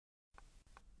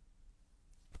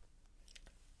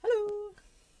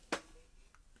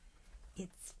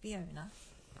Fiona.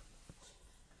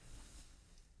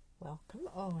 Welcome.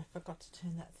 Oh, I forgot to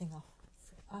turn that thing off.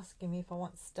 It's asking me if I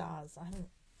want stars. I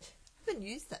haven't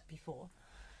used that before.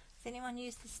 Has anyone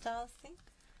used the stars thing?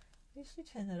 I usually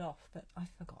turn it off, but I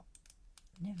forgot.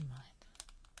 Never mind.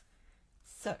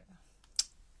 So,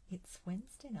 it's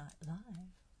Wednesday Night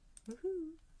Live.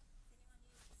 Woohoo!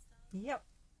 Yep,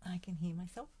 I can hear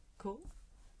myself. Cool.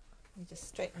 Let me just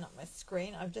straighten up my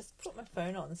screen. I've just put my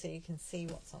phone on so you can see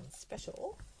what's on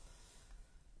special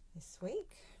this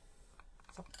week.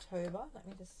 It's October. Let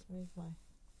me just move my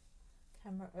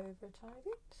camera over a tiny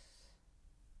bit.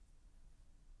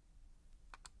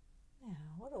 Now,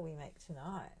 what do we make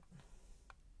tonight?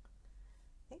 I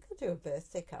think I'll do a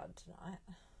birthday card tonight.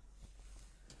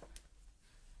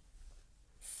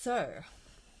 So,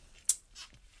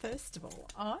 first of all,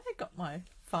 I got my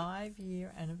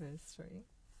 5-year anniversary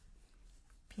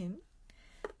pin,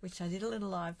 which I did a little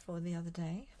live for the other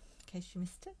day, in case you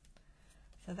missed it.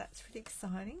 So that's pretty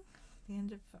exciting. The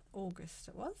end of August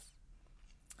it was.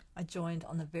 I joined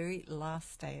on the very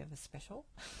last day of a special.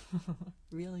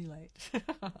 Really late.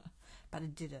 But I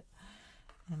did it.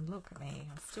 And look at me,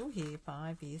 I'm still here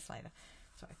 5 years later.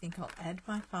 So I think I'll add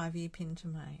my 5-year pin to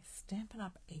my Stampin'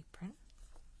 Up apron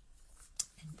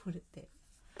and put it there.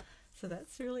 So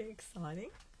that's really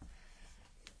exciting.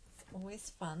 It's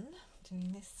always fun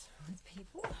doing this with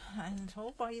people and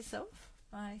all by yourself.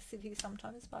 I sit here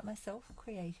sometimes by myself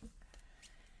creating.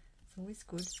 It's always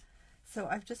good. So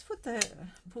I've just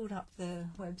pulled up the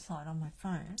website on my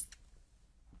phone.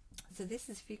 So this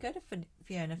is, if you go to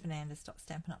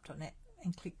FionaFernandez.stampinup.net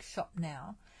and click shop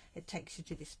now, it takes you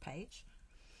to this page,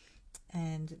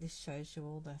 and this shows you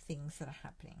all the things that are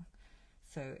happening.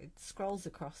 So it scrolls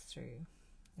across through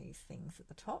these things at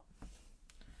the top,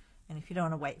 and if you don't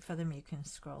want to wait for them, you can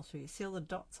scroll through. You see all the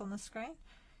dots on the screen,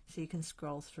 so you can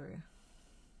scroll through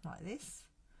like this.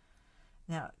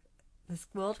 Now, there's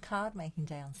World Card Making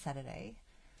Day on Saturday.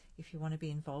 If you want to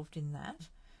be involved in that,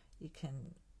 you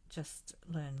can just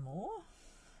learn more,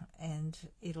 and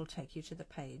it'll take you to the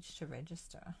page to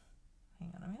register.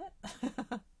 Hang on a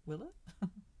minute. Will it?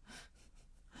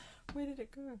 Where did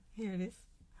it go? Here it is.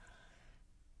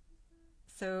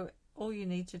 So all you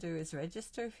need to do is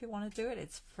register if you want to do it.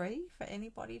 It's free for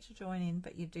anybody to join in,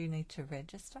 but you do need to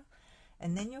register,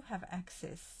 and then you'll have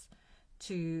access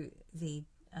to the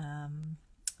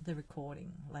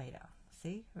recording later.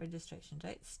 See, registration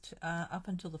dates up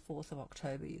until the 4th of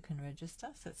October you can register,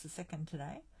 so it's the 2nd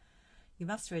today. You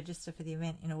must register for the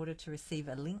event in order to receive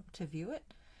a link to view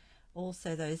it.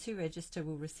 Also, those who register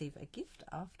will receive a gift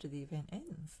after the event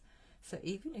ends. So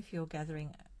even if you're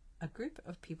gathering a group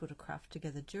of people to craft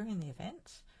together during the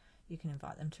event, you can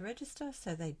invite them to register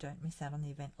so they don't miss out on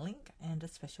the event link and a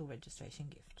special registration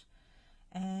gift.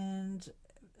 And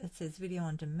it says video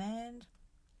on demand.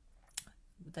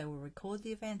 They will record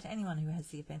the event. Anyone who has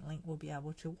the event link will be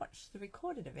able to watch the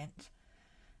recorded event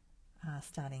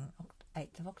starting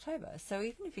 8th of October. So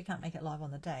even if you can't make it live on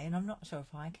the day, and I'm not sure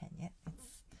if I can yet,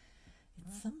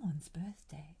 it's someone's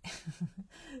birthday.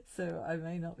 So I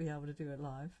may not be able to do it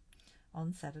live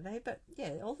on Saturday, but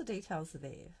yeah, all the details are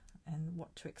there and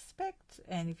what to expect.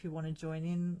 And if you want to join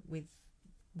in with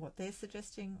what they're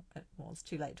suggesting, well, it's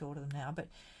too late to order them now, but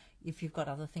if you've got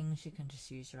other things, you can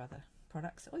just use your other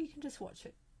products, or you can just watch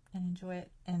it and enjoy it.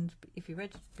 And if you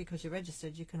because you're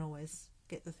registered, you can always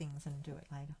get the things and do it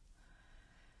later.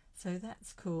 So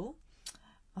that's cool.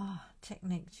 Oh,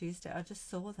 Technique Tuesday, I just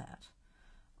saw that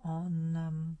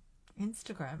on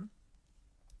Instagram.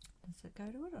 Does it go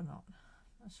to it or not?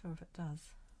 Not sure if it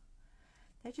does.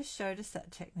 They just showed us that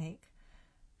technique,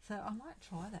 so I might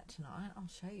try that tonight. I'll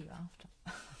show you after.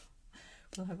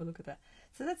 We'll have a look at that.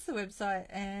 So that's the website,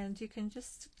 and you can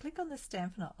just click on the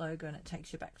Stampin' Up logo and it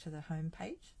takes you back to the home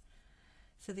page.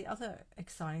 So the other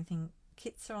exciting thing,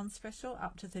 kits are on special,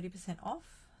 up to 30%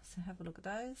 off. So have a look at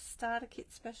those. Starter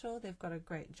kit special, they've got a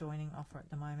great joining offer at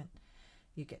the moment.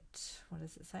 You get, what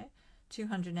does it say?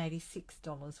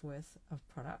 $286 worth of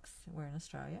products. We're in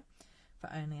Australia for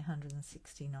only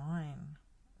 $169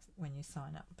 when you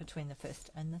sign up between the 1st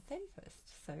and the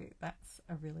 31st. So that's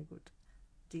a really good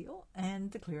deal.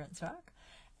 And the clearance rack.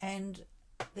 And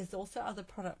there's also other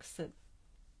products that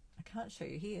I can't show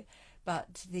you here,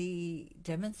 but the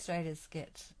demonstrators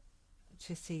get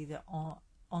to see the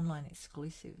online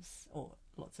exclusives or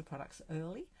lots of products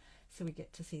early. So we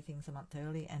get to see things a month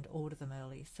early and order them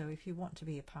early. So if you want to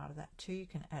be a part of that too, you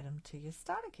can add them to your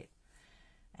starter kit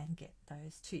and get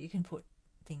those too. You can put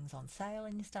things on sale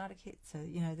in your starter kit. So,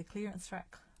 you know, the clearance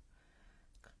rack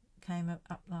came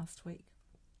up last week.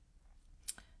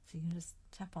 So you can just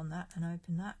tap on that and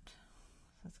open that.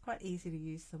 So it's quite easy to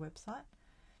use the website.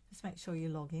 Just make sure you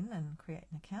log in and create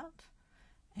an account.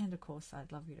 And of course,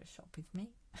 I'd love you to shop with me,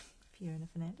 Fiona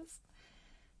Fernandez.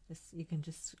 You can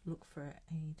just look for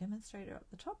a demonstrator up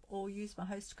the top, or use my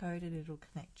host code and it'll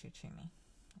connect you to me.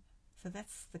 So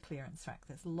that's the clearance rack.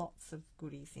 There's lots of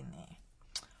goodies in there.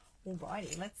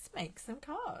 Alrighty, let's make some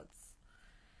cards.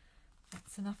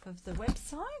 That's enough of the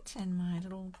website and my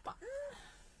little button.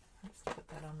 Let's put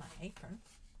that on my apron.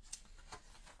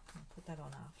 I'll put that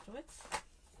on afterwards.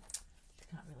 You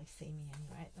can't really see me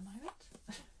anyway at the moment.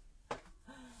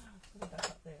 Put it back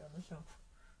up there on the shelf.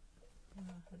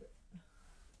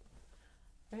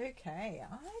 Okay,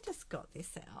 I just got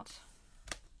this out.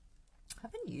 I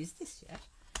haven't used this yet.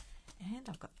 And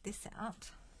I've got this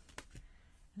out.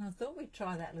 And I thought we'd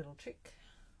try that little trick.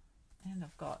 And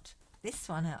I've got this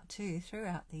one out too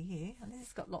throughout the year. And this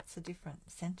has got lots of different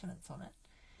sentiments on it.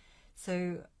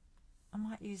 So I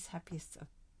might use Happiest of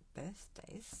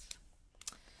birthdays.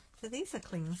 So these are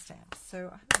cling stamps.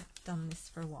 So I haven't done this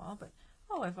for a while, but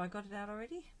oh, have I got it out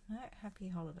already? No, happy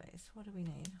holidays. What do we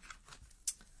need?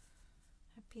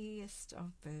 Happiest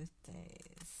of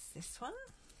birthdays. This one?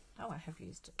 Oh, I have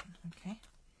used it. Okay.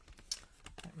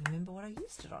 Don't remember what I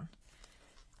used it on.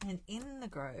 And in the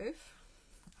Grove,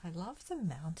 I love the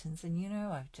mountains. And you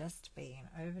know, I've just been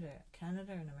over to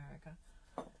Canada and America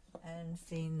and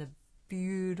seen the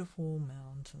beautiful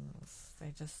mountains.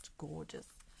 They're just gorgeous.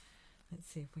 Let's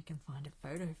see if we can find a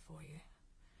photo for you.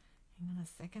 Hang on a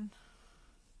second.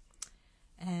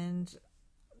 And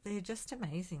they're just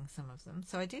amazing, some of them.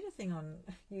 So I did a thing on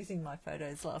using my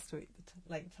photos last week,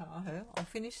 Lake Tahoe. I'll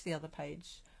finish the other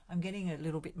page. I'm getting a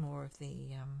little bit more of the,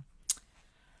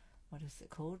 what is it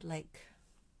called? Lake,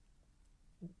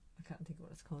 I can't think of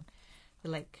what it's called. The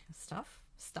lake stuff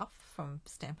from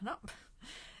Stampin' Up.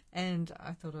 And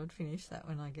I thought I'd finish that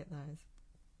when I get those.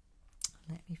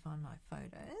 Let me find my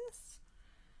photos.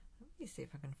 Let me see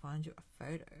if I can find you a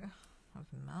photo of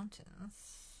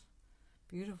mountains.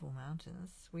 Beautiful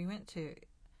mountains. We went to,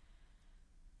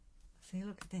 see,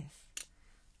 look at this.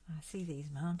 I see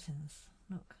these mountains.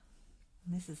 Look,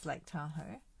 and this is Lake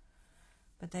Tahoe.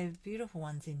 But they're beautiful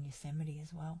ones in Yosemite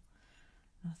as well.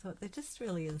 And I thought they just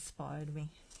really inspired me.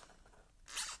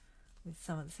 With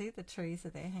some of, see the trees are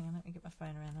there. Hang on, let me get my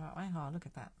phone around the right way. Oh, look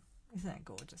at that. Isn't that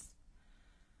gorgeous?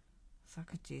 So I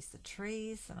could use the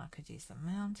trees and I could use the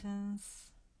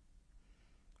mountains.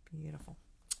 Beautiful.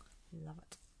 Love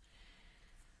it.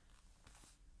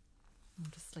 I'll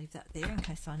just leave that there in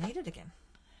case I need it again.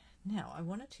 Now, I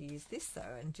wanted to use this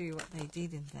though and do what they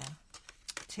did in the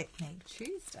Technique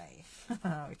Tuesday,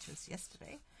 which was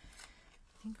yesterday.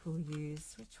 I think we'll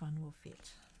use, which one will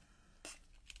fit?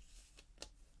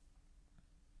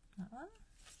 That one?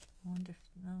 I wonder if,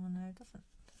 no, it doesn't.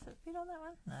 Does it fit on that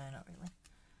one? No, not really.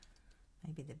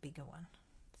 Maybe the bigger one.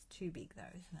 It's too big though,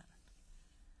 isn't it?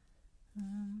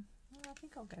 I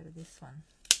think I'll go to this one.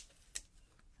 Is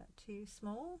that too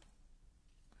small?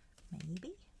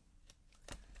 Maybe.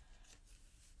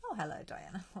 Oh, hello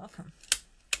Diana, welcome.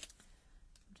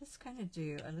 I'm just going to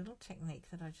do a little technique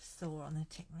that I just saw on the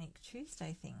Technique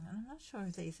Tuesday thing, and I'm not sure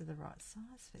if these are the right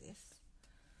size for this.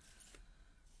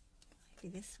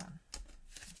 Maybe this one. I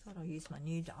thought I'll use my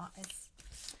new dies.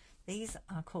 These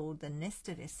are called the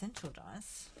Nested Essential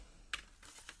Dies.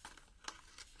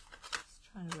 Just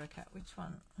trying to work out which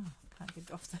one. Oh, I can't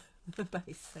get off the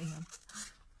base. Hang on.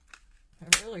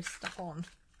 They're really stuck on.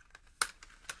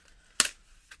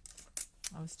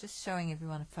 I was just showing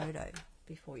everyone a photo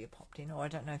before you popped in, or I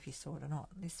don't know if you saw it or not,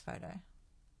 this photo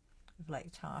of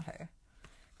Lake Tahoe,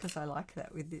 because I like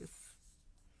that with this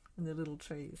and the little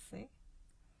trees, see?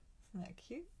 Isn't that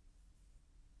cute?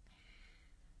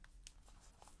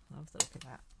 Love the look of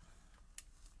that.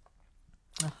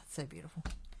 Oh, it's so beautiful.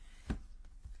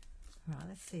 Right,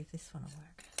 let's see if this one will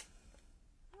work.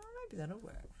 Oh, maybe that'll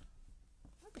work.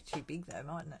 Might be too big though,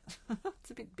 mightn't it?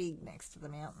 It's a bit big next to the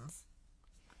mountains.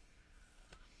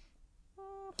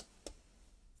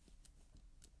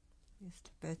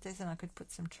 Just birthdays, and I could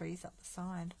put some trees up the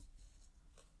side.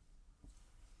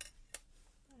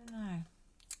 I don't know.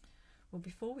 Well,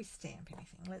 before we stamp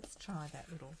anything, let's try that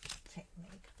little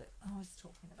technique that I was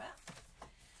talking about.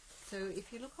 So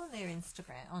if you look on their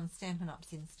Instagram, on Stampin'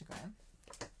 Up's Instagram,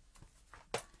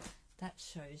 that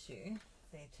shows you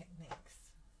their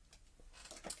techniques.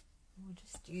 We'll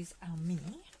just use our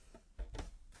mini. Put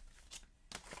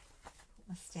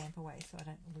my stamp away so I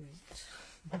don't lose it.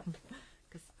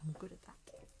 Because I'm good at that.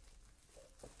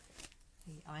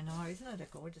 See, I know, isn't it a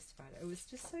gorgeous photo? It was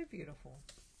just so beautiful.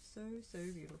 So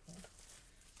beautiful.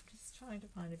 Just trying to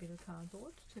find a bit of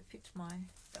cardboard to fit my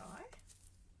die.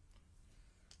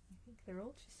 I think they're all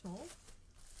too small.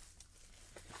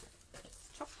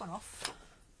 Just chop one off.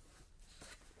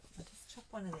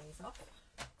 one of these off.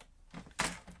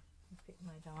 Pick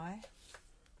my die.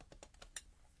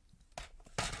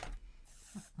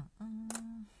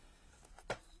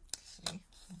 See,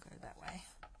 I'll go that way.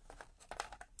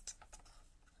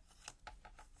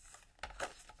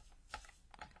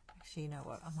 Actually, you know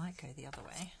what? I might go the other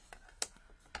way.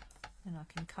 Then I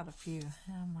can cut a few.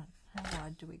 How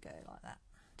wide do we go like that?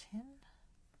 10?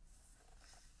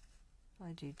 If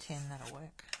I do 10, that'll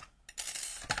work.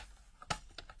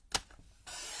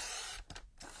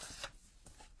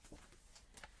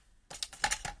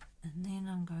 And then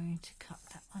I'm going to cut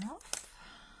that one off.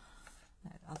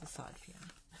 No, the other side,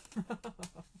 Fiona.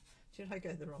 Should I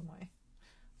go the wrong way?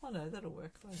 Oh no, that'll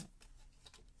work, won't it?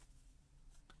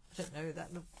 I don't know,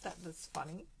 that looks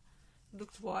funny. It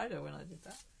looked wider when I did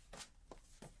that.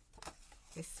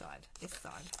 This side, this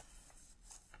side.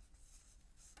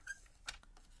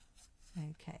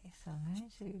 Okay, so I'm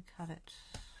going to cut it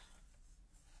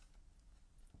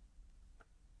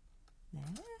there.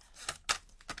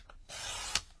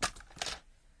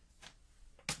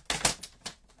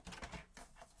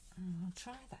 I'll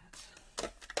try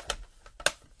that.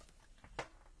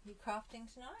 You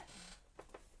crafting tonight?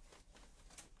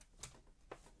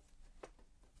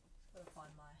 Just gotta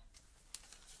find my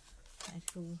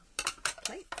little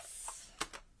plates.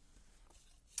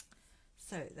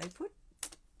 So they put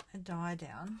a die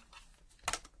down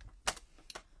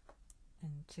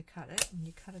and to cut it, and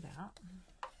you cut it out.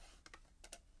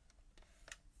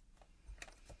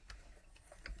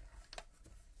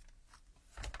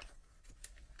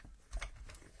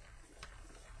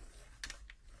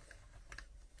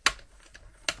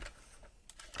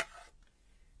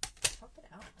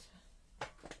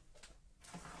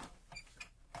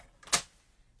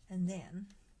 And then,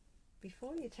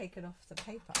 before you take it off the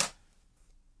paper,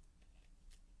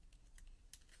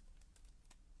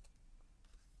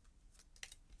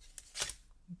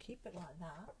 you keep it like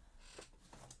that,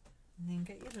 and then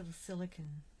get your little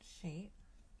silicone sheet,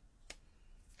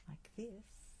 like this,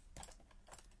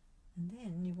 and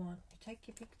then you take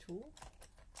your pick tool,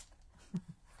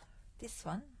 this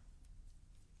one,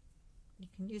 you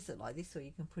can use it like this or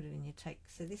you can put it in your take,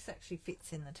 so this actually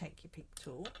fits in the take your pick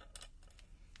tool.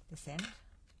 This end,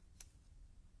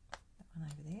 that one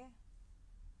over there,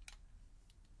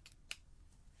 so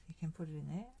you can put it in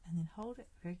there and then hold it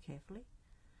very carefully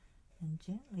and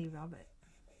gently rub it.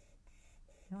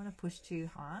 You don't want to push too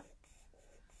hard,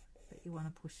 but you want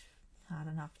to push hard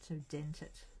enough to dent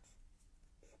it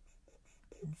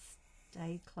and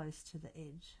stay close to the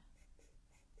edge.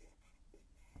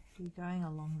 So you're going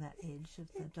along that edge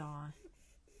of the die.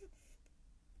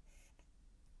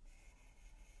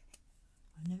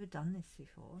 I've never done this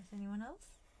before. Has anyone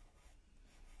else?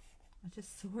 I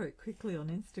just saw it quickly on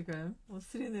Instagram. I was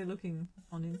sitting there looking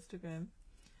on Instagram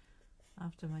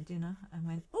after my dinner and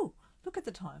went, oh, look at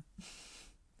the time.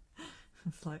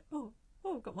 It's like, oh,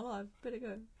 I've got my life, better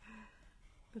go.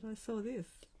 But I saw this.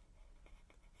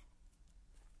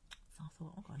 So I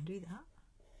thought, I'll go and do that.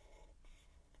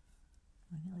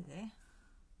 We're nearly there.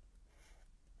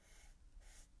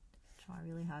 Just try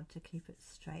really hard to keep it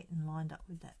straight and lined up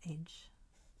with that edge.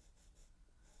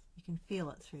 You can feel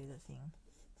it through the thing.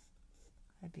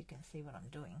 Hope you can see what I'm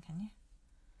doing, can you?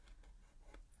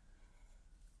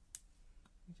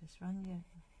 You just run your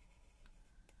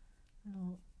little,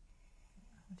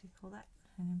 what do you call that?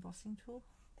 An embossing tool?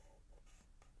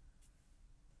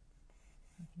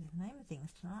 I think of the name of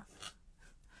things tonight. Let's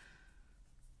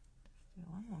do it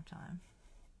one more time.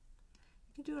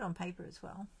 You can do it on paper as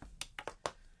well.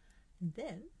 And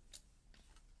then,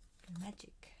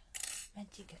 magic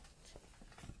it.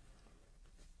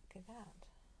 Look at that.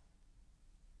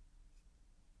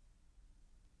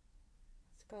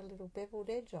 It's got a little beveled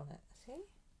edge on it, see?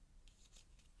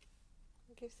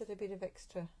 It gives it a bit of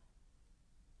extra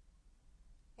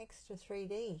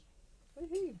 3D.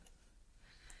 Woohoo!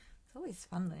 It's always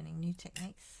fun learning new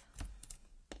techniques.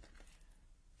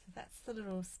 So that's the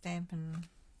little Stampin'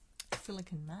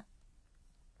 silicone mat.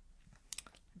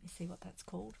 Let me see what that's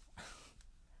called.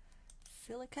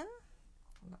 Silicone.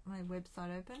 I've got my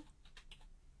website open.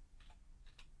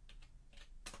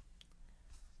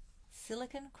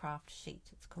 Silicone craft sheet,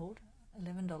 it's called.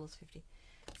 $11.50.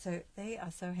 So they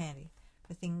are so handy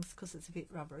for things because it's a bit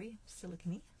rubbery,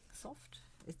 silicone-y, soft.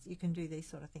 You can do these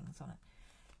sort of things on it.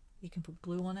 You can put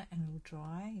glue on it and it'll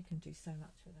dry. You can do so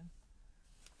much with them.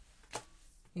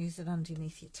 Use it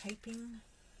underneath your taping.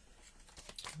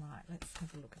 Right, let's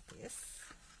have a look at this.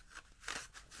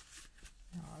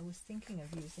 Now, I was thinking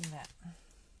of using that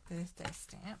birthday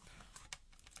stamp,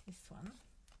 this one.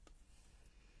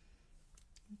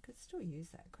 We could still use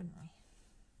that, couldn't we?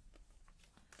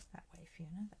 That way,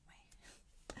 Fiona, that way.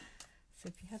 So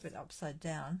if you have it upside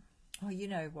down, oh, you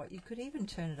know what, you could even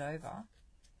turn it over.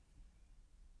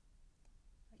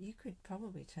 You could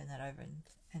probably turn that over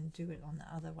and do it on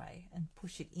the other way and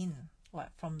push it in,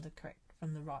 like from the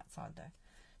right side though.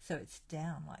 So it's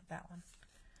down like that one.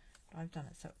 I've done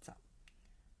it so it's up.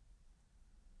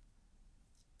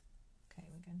 Okay,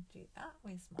 we're going to do that.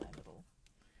 Where's my little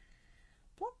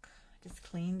block? I just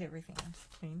cleaned everything. I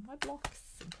just cleaned my blocks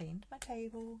and cleaned my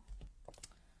table.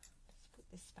 Just put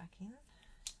this back in.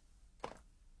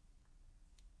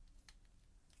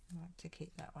 I like to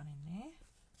keep that one in there.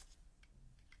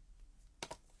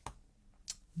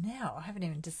 Now, I haven't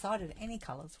even decided any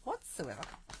colours whatsoever.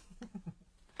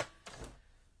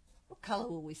 What colour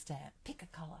will we stamp? Pick a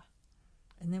colour.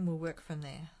 And then we'll work from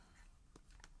there.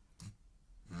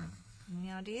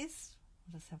 Any ideas?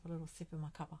 I'll just have a little sip of my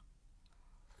cuppa.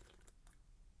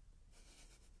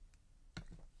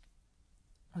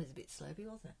 It was a bit slurpy,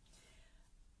 wasn't it?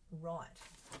 Right.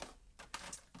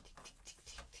 Tick, tick, tick,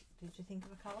 tick, tick. Did you think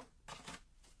of a colour?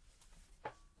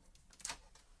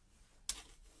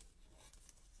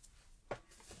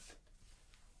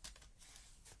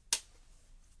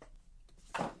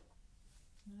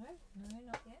 No,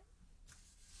 not yet.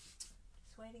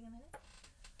 Just waiting a minute.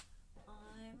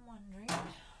 I'm wondering.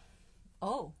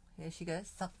 Oh, here she goes.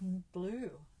 Something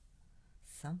blue.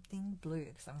 Something blue.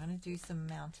 Because I'm going to do some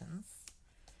mountains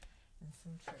and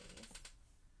some trees.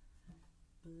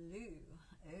 Blue.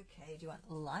 Okay, do you want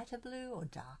lighter blue or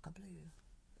darker blue?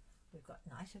 We've got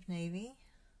Night of Navy,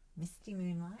 Misty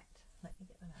Moonlight. Let me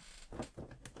get them out.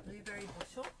 Blueberry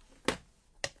Bushel.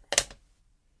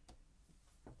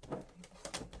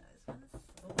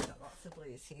 Of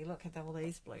blues here. Look at all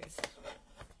these blues.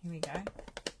 Here we go.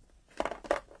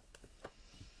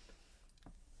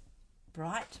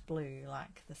 Bright blue,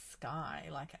 like the sky,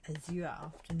 like azure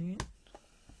afternoon.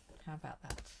 How about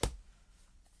that?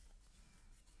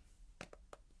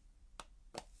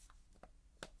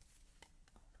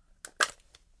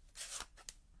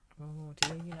 Oh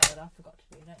dear, you know what I forgot to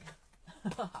do, don't you?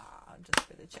 I just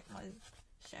better check my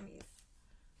chamois.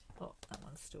 Oh, that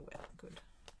one's still wet. Good.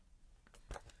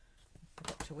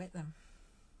 Forgot to wet them.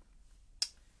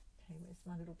 Okay, where's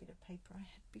my little bit of paper I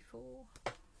had before?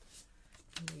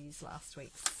 I'll use last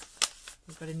week's.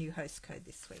 We've got a new host code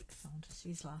this week, so I'll just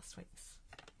use last week's.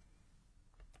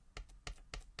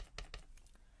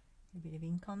 A bit of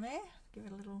ink on there. Give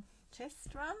it a little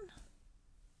test run.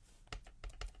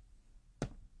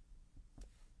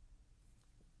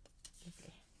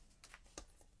 Lovely.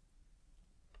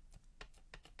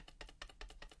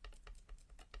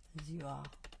 As you are.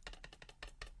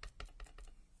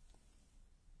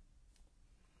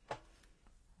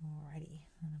 Alrighty,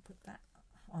 I'm going to put that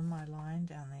on my line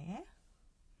down there,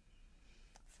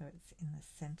 so it's in the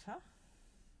center.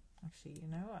 Actually, you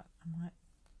know what?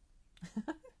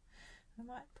 I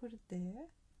might put it there,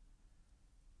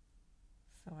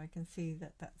 so I can see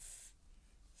that that's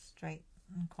straight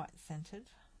and quite centered,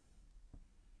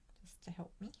 just to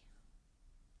help me.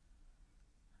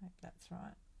 Hope that's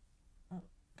right. Oh,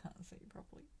 can't see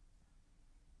properly.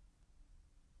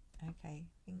 Okay,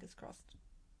 fingers crossed.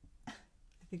 I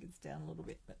think it's down a little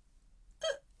bit, but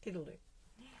it'll do.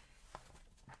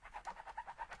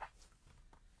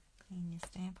 Clean your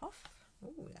stamp off.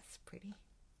 Oh, that's pretty.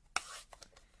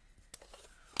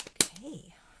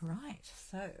 Okay, right,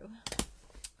 so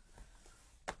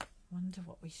wonder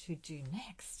what we should do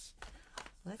next.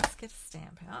 Let's get a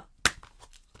stamp out,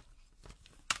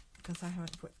 because I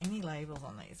haven't put any labels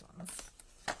on these ones.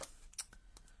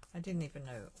 I didn't even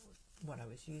know what I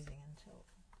was using until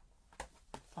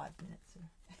 5 minutes ago.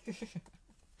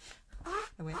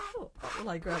 I went, oh, what will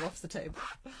I grab off the table?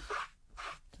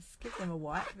 Just give them a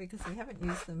wipe because we haven't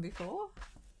used them before.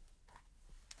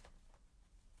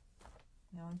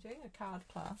 Now I'm doing a card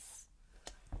class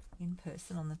in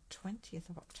person on the 20th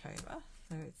of October,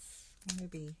 so it's going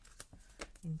to be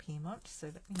in Pyrmont, so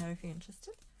let me know if you're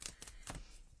interested.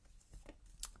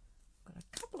 Got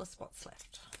a couple of spots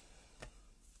left.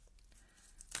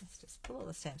 Let's just pull all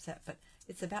the stamps out, but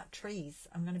it's about trees.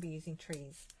 I'm going to be using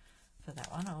trees for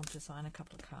that one. I'll design a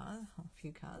couple of cards, a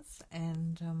few cards,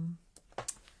 and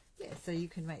yeah, so you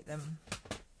can make them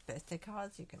birthday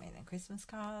cards, you can make them Christmas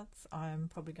cards. I'm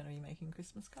probably going to be making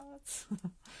Christmas cards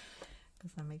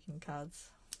because I'm making cards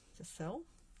to sell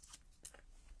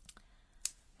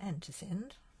and to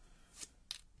send.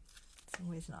 It's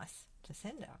always nice to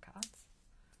send our cards.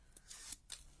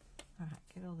 Alright,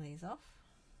 get all these off.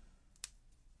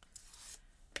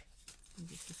 Do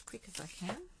this as quick as I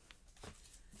can.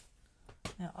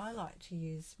 Now I like to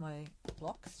use my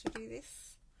blocks to do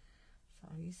this, so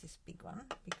I'll use this big one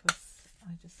because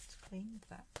I just cleaned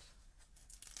that.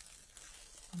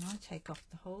 And I take off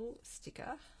the whole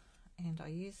sticker and I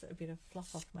use a bit of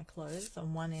fluff off my clothes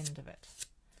on one end of it.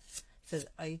 So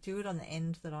I do it on the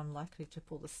end that I'm likely to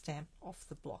pull the stamp off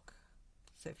the block.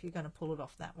 So if you're going to pull it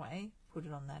off that way, put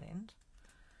it on that end.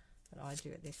 But I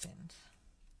do at this end.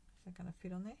 Is that going to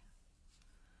fit on there?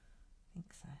 I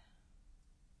think so.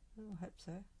 Oh, I hope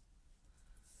so.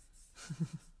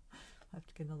 I have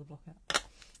to get another block out.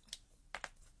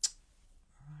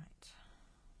 Right.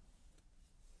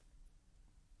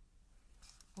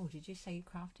 Oh, did you say you're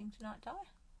crafting tonight, Di?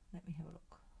 Let me have a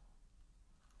look.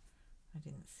 I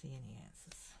didn't see any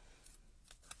answers.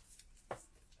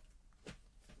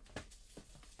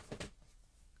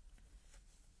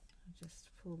 I just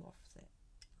pull off that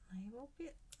label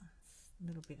bit. It's a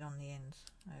little bit on the end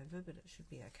over, but it should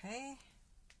be okay.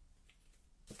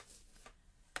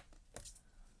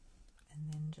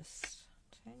 And then just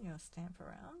turn your stamp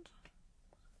around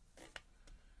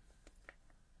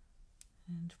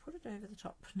and put it over the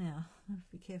top. Now, I have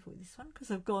to be careful with this one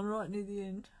because I've gone right near the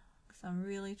end. So I'm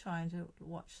really trying to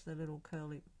watch the little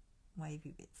curly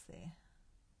wavy bits there.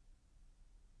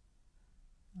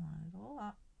 Line it all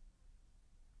up.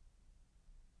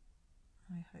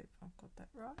 I hope I've got that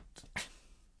right.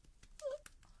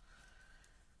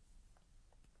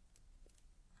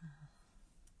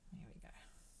 There we go.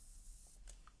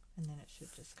 And then it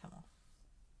should just come off.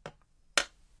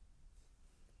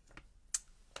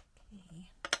 Okay,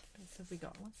 what else have we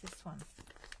got? What's this one?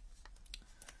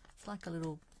 It's like a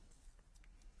little...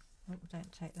 Oh,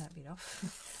 don't take that bit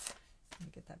off. Let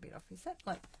me get that bit off. Is that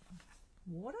like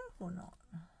water or not?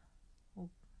 Or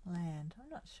land? I'm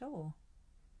not sure.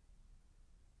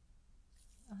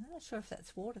 I'm not sure if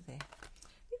that's water there.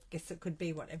 I guess it could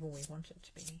be whatever we want it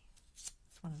to be. It's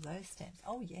one of those stamps.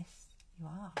 Oh yes, you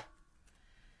are.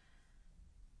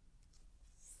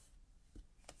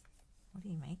 What are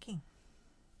you making?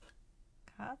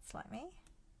 Cards like me?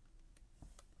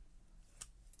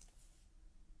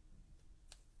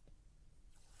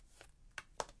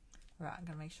 Right, I'm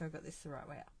going to make sure I've got this the right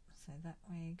way up. So that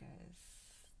way goes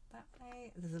that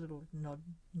way. There's a little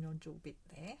nodule bit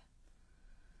there.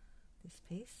 This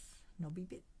piece, knobby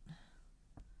bit. So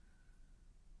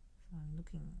I'm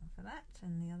looking for that,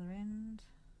 and the other end.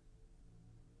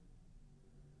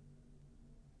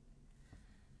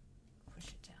 Push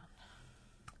it down.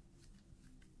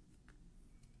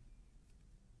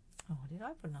 Oh, did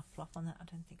I put enough fluff on that? I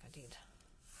don't think I did.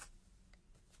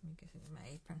 Let me get it in my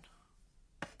apron.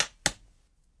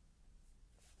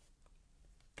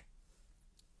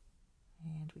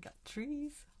 And we got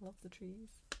trees. Love the trees.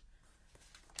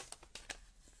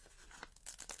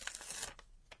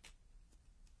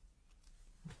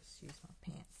 I'll just use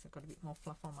my pants. I've got a bit more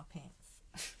fluff on my pants.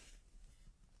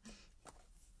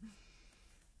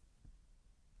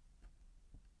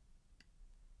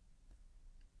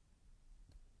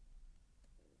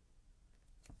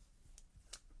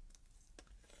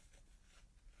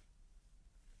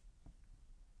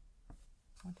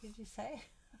 What did you say?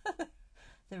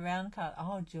 The round card.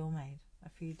 Oh, Jill made a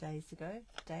few days ago.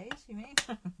 Days, you mean?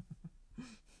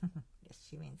 Yes,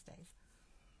 she means days.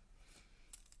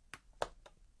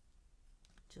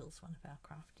 Jill's one of our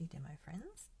crafty demo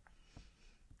friends.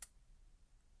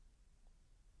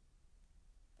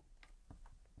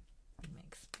 He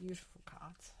makes beautiful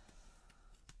cards.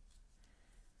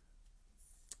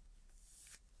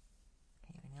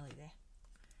 Okay, we're nearly there.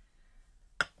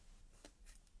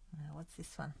 Now, what's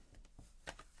this one?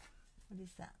 What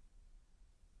is that?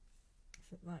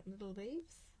 Is it like little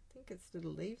leaves? I think it's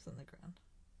little leaves on the ground.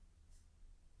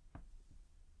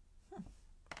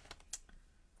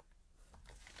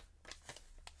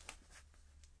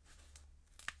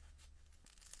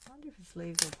 I wonder if it's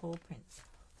leaves or paw prints.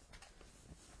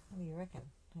 What do you reckon?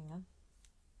 Hang on.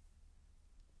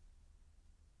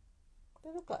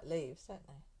 They look like leaves, don't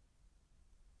they?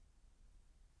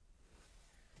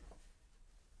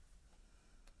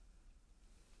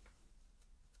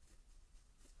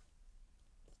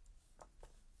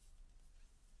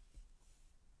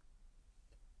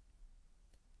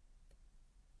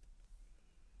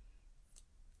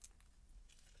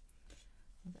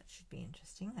 That should be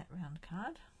interesting, that round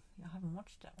card. I haven't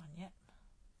watched that one yet.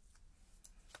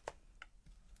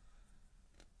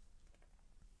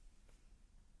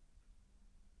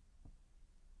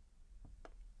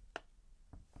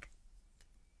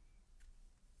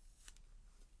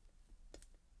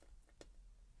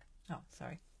 Oh,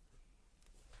 sorry.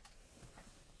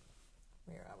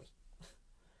 Where are we?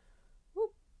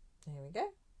 Whoop. There we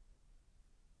go.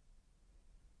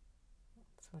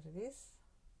 That's what it is.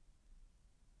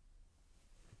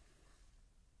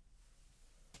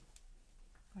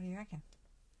 What do you reckon?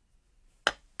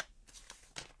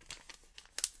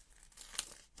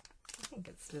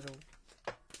 these little,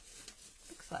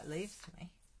 looks like leaves to me.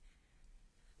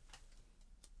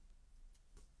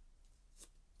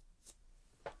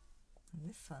 And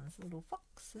this one's a little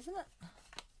fox, isn't it? I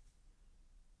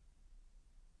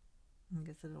think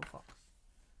it's a little fox.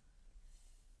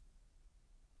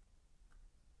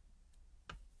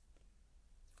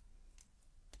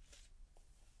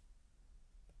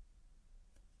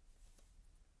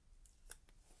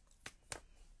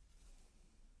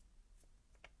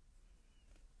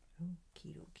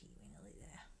 Okie dokie, we're nearly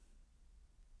there.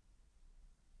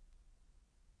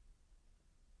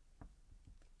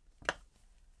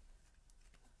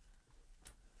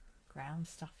 Ground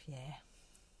stuff, yeah.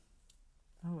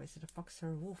 Oh, is it a fox or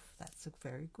a wolf? That's a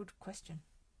very good question.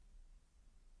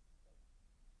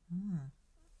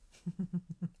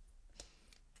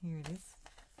 Here it is.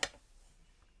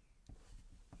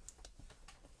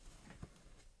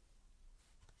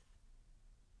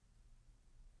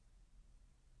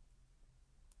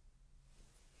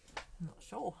 I'm not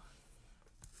sure.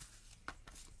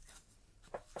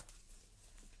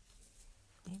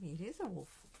 Maybe it is a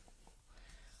wolf.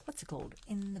 What's it called?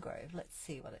 In the Grove. Let's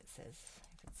see what it says,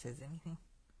 if it says anything.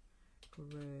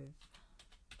 Grove.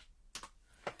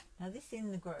 Now this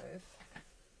In the Grove,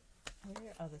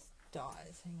 where are the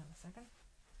dies? Hang on a second.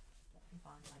 Let me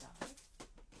find my dies.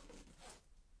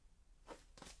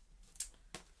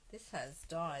 This has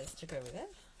dies to go with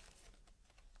it.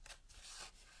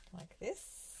 Like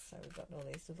this. So we've got all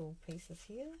these little pieces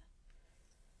here.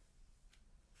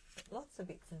 Lots of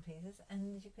bits and pieces,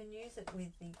 and you can use it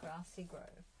with the Grassy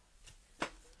Grove.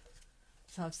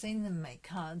 So I've seen them make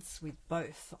cards with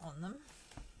both on them.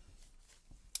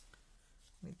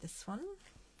 With this one's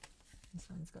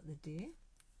got the deer.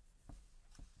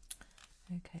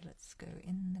 Okay, let's go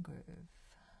In the Grove.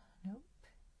 Nope.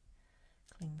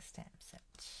 Cling stamp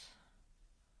set.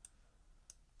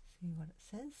 See what it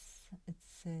says. It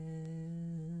says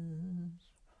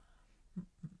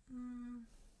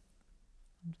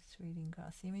I'm just reading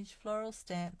grassy image. Floral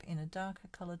stamp in a darker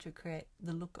colour to create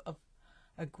the look of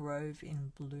a grove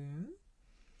in bloom.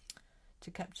 To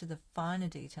capture the finer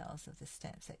details of the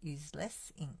stamp set, use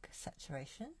less ink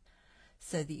saturation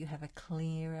so that you have a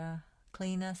cleaner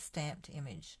stamped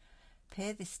image.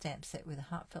 Pair this stamp set with a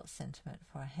heartfelt sentiment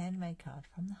for a handmade card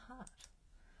from the heart.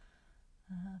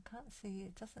 I can't see,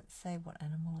 it doesn't say what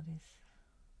animal it is.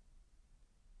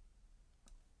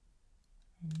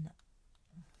 No.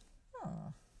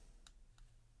 Oh.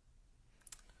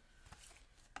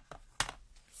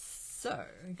 So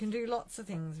you can do lots of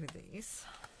things with these.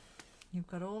 You've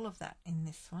got all of that in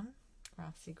this one,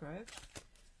 Grassy Grove.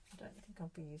 I don't think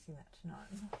I'll be using that tonight.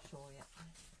 I'm not sure yet.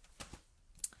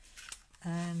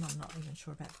 And I'm not even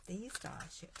sure about these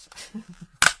dies yet.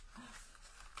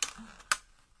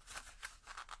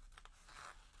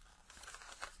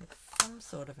 It's some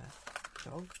sort of a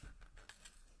dog.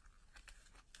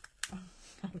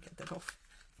 I'll get that off.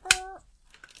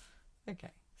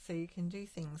 Okay, so you can do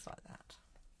things like that.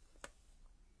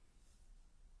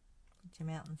 Put your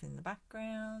mountains in the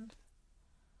background.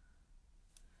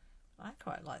 I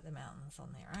quite like the mountains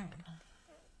on their own.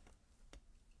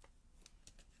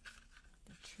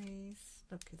 The trees.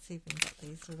 Look, it's even got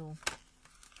these little...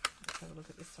 Let's have a look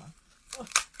at this one.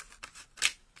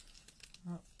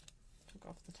 Oh, took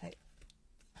off the tape.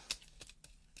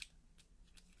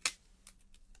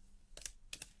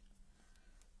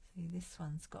 See, this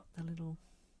one's got the little...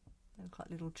 They look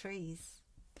like little trees.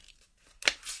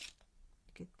 You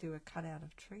could do a cutout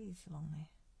of trees along there.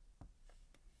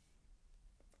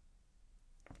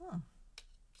 Oh,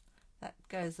 that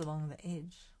goes along the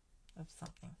edge of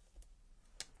something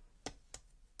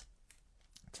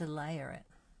to layer it.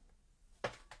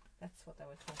 That's what they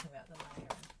were talking about, the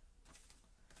layering.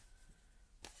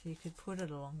 So you could put it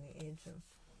along the edge of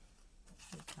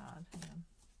the card. Hang on.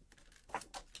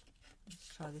 Let's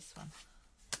try this one.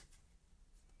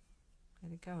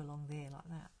 Let it go along there like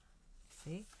that.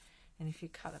 See? And if you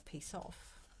cut a piece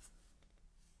off,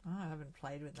 oh, I haven't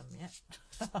played with them yet.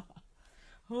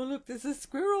 Oh, look, there's a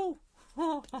squirrel.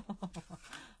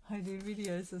 I do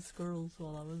videos of squirrels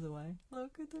while I was away.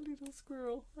 Look at the little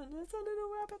squirrel. And there's a little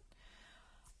rabbit.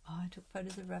 Oh, I took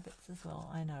photos of rabbits as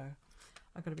well. I know.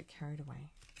 I got a bit carried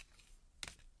away.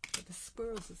 But the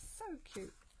squirrels are so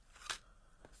cute.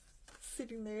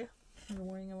 Sitting there,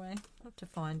 gnawing away. I'll have to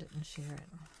find it and share it.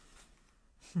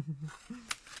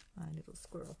 My little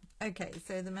squirrel. Okay,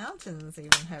 so the mountains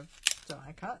even have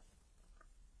die cut.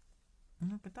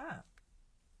 Look at that.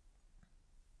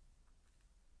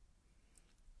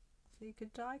 So you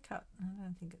could die cut, I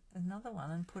don't think, another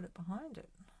one and put it behind it.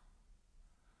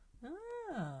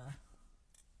 Ah,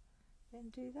 then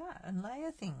do that and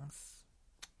layer things.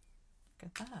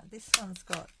 Look at that. This one's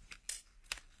got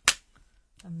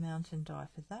a mountain die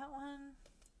for that one.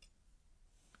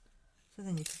 So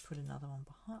then you could put another one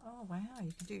behind. Oh wow,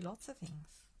 you can do lots of things.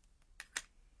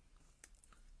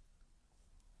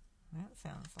 That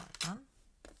sounds like fun.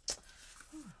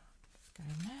 Ooh, it's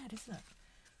going mad, isn't it?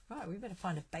 Right, we better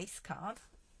find a base card.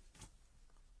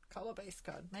 Colour base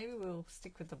card. Maybe we'll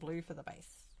stick with the blue for the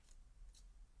base.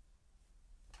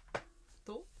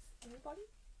 Thoughts? Anybody?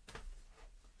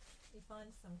 You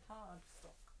find some card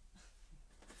stock.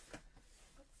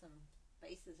 Got some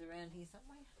bases around here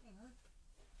somewhere. Hang on.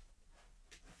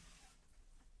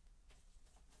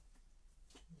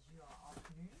 Is your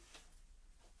afternoon?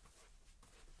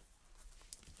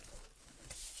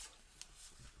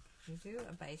 You do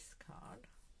a base card,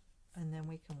 and then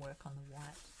we can work on the white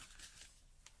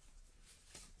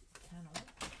panel.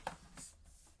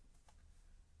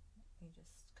 You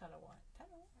just cut a white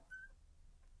panel.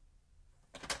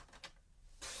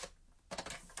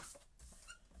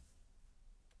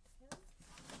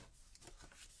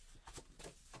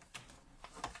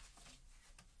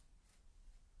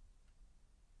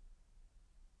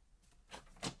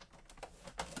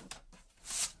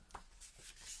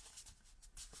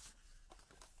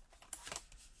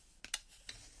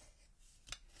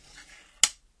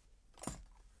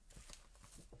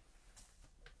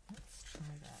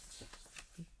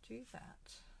 Do that.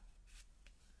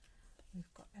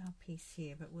 We've got our piece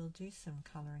here, but we'll do some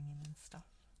colouring in and stuff.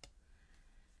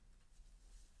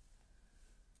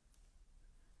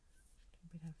 A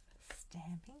bit of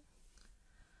stamping.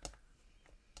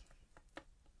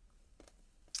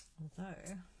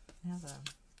 Although, now that I'm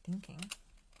thinking,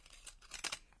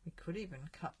 we could even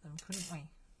cut them, couldn't we?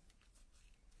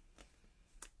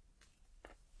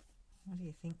 What do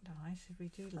you think, Di? Should we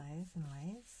do layers and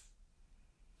layers?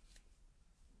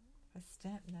 I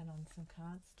stamp that on some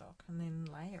cardstock and then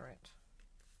layer it.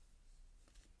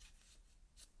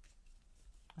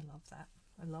 I love that.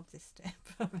 I love this stamp.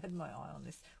 I've had my eye on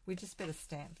this. We just better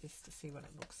stamp this to see what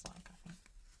it looks like, I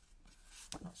think.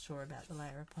 Not sure about the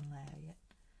layer upon layer yet.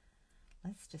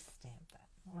 Let's just stamp that.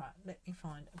 Alright, let me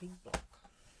find a big block.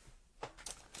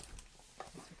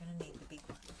 We're going to need the big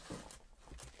one.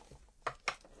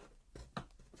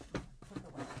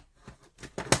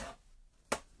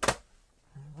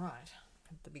 Right,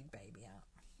 get the big baby out.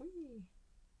 Whee.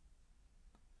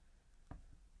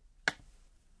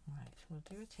 Right, we'll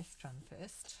do a test run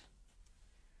first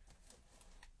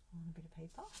on a bit of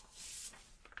paper,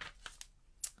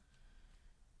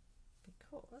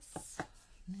 because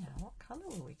now what colour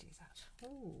will we do that?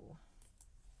 Ooh.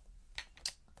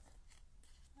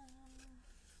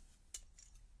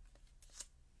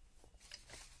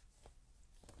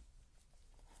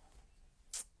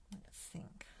 Let's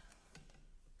think.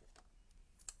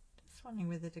 Wondering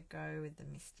whether to go with the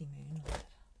Misty Moonlight,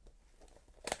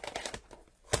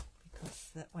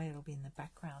 because that way it'll be in the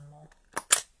background more.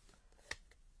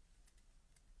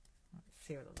 Let's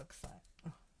see what it looks like.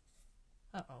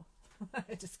 Oh. Uh-oh.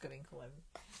 I just got ink all over.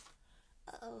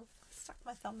 Uh-oh, stuck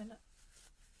my thumb in it.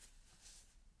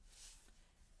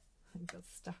 It got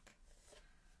stuck.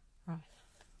 Right.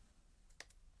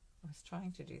 I was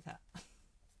trying to do that.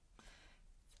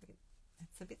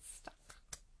 It's a bit stuck.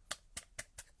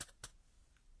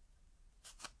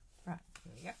 Right,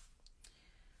 here we go.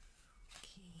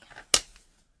 Okay.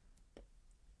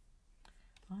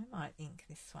 I might ink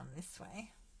this one this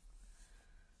way.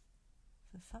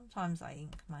 So sometimes I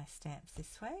ink my stamps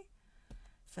this way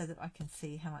so that I can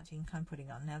see how much ink I'm putting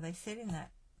on. Now they said in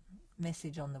that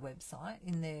message on the website,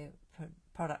 in their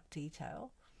product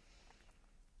detail,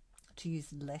 to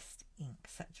use less ink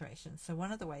saturation. So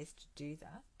one of the ways to do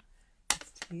that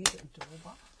is to use a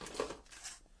dauber.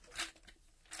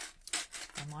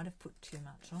 I might have put too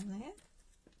much on there,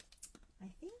 I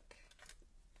think.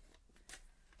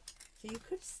 So you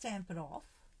could stamp it off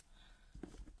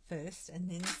first and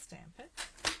then stamp it.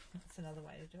 That's another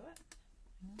way to do it.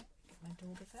 Get my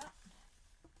daubers out.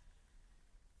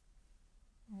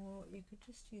 Or you could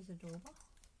just use a dauber. What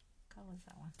colour is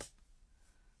that one?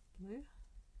 Blue.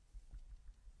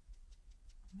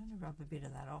 I'm going to rub a bit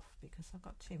of that off because I've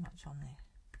got too much on there.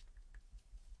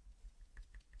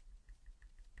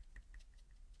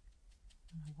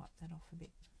 I'll wipe that off a bit,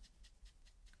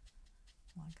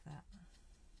 like that.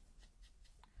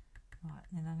 Right,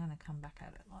 and then I'm going to come back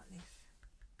at it like this,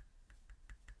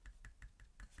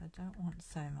 because I don't want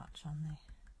so much on there.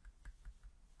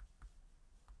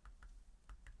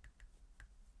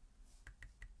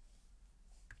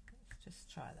 Let's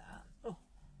just try that. Oh,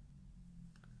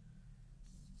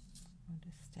 I'll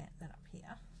just stamp that up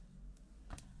here.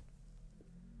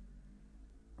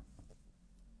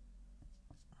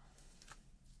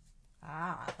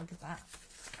 Look at that.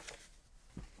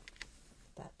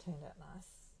 That turned out nice.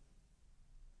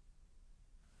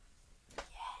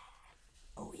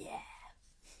 Yeah. Oh yeah.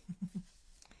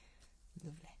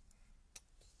 Lovely.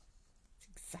 That's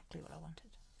exactly what I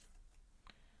wanted.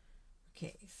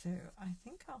 Okay, so I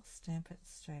think I'll stamp it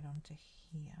straight onto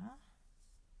here.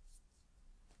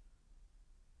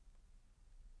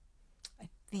 I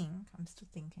think, I'm still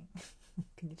thinking.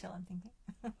 Can you tell I'm thinking?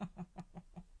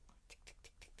 Tick, tick,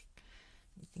 tick, tick, tick.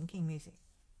 You're thinking music.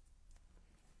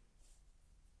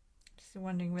 Just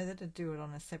wondering whether to do it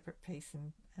on a separate piece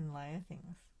and layer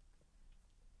things.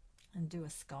 And do a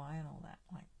sky and all that.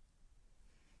 Like,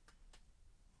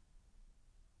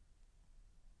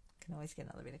 can always get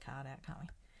another bit of card out, can't we?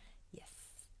 Yes.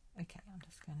 Okay, I'm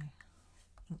just going to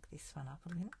ink this one up a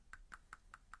little,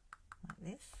 like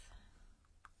this.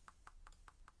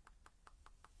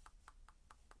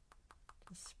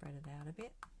 Just spread it out a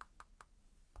bit.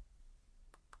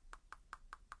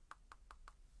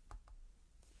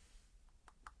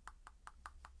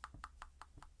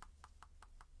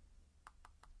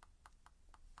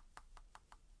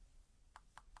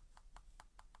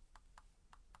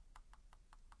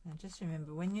 Now just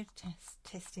remember, when you're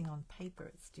testing on paper,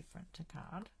 it's different to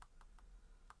card.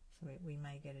 So we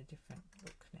may get a different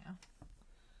look now.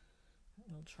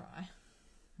 We'll try.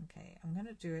 Okay, I'm going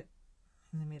to do it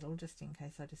in the middle just in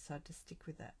case I decide to stick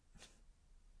with that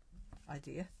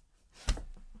idea. Just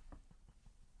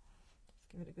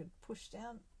give it a good push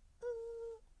down.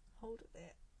 Hold it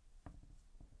there.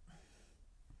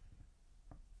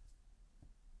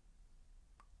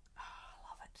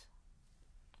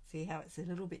 See how it's a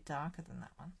little bit darker than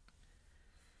that one,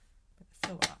 but it's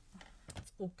all right.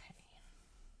 It's okay.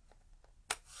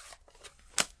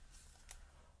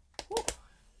 Whew.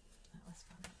 That was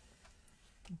fun.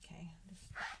 Okay,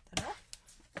 just wipe that off.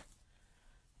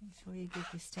 Make sure you give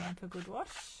your stamp a good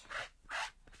wash.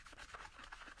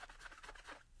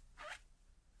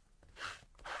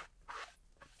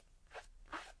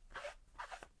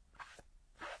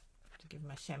 To give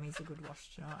my chamois a good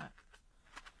wash tonight.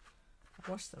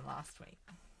 I washed them last week,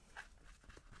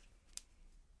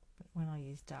 but when I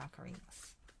use darker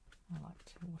inks, I like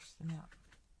to wash them out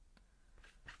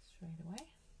straight away.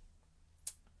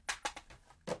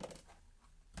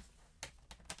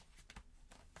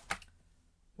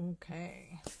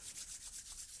 Okay.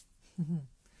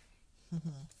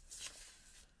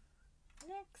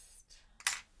 Next,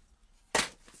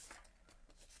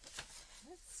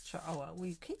 let's try. Oh, well,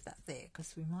 we keep that there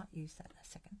because we might use that in a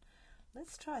second.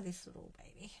 Let's try this little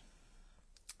baby.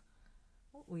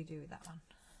 What will we do with that one?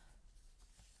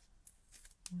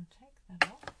 We'll take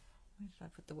that off. Where did I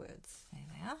put the words? There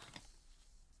they are.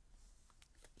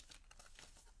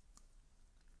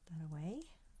 That away.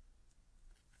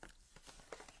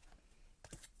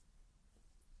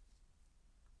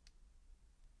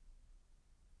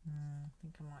 I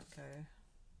think I might go,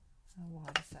 how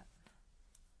wide is that?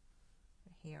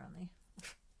 The hair on there.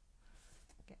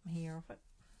 Get my hair off it.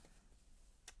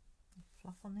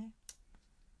 Fluff on there.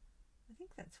 I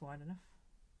think that's wide enough.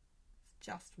 It's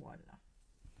just wide enough.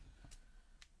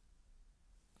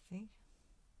 See?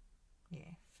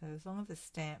 Yeah, so as long as the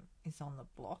stamp is on the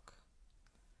block,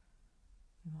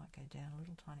 we might go down a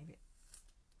little tiny bit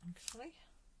actually.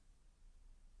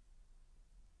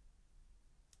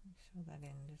 Make sure that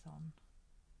end is on.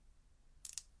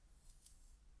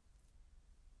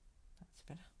 That's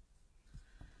better.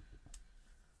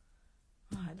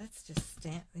 Alright, let's just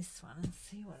stamp this one and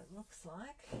see what it looks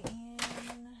like. And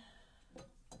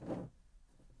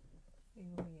we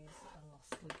will use a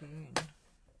Lost Lagoon.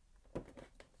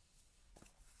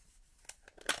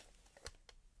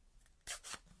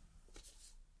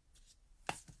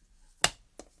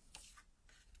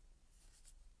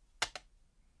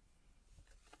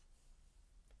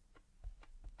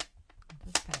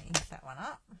 I'm just going to ink that one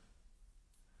up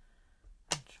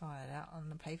and try it out on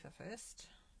the paper first.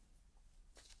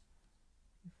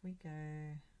 If we go,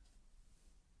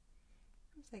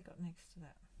 what have they got next to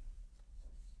that?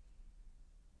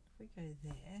 If we go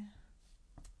there,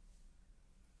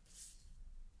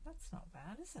 that's not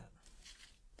bad, is it?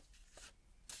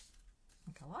 I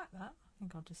think I like that. I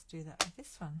think I'll just do that with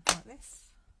this one, like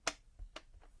this.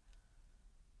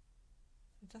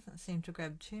 It doesn't seem to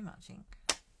grab too much ink.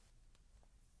 I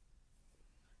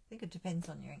think it depends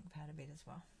on your ink pad a bit as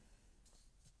well.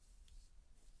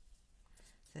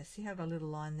 So see how I've got a little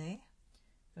line there?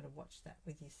 Got to watch that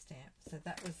with your stamp. So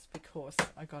that was because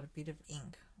I got a bit of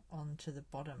ink onto the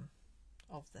bottom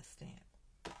of the stamp.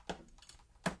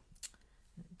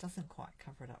 It doesn't quite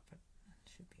cover it up, but it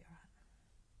should be alright.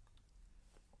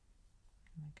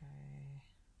 I'm going to go,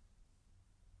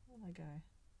 where will I go?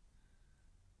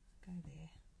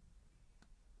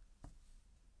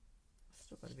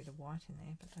 got a bit of white in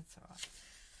there, but that's all right.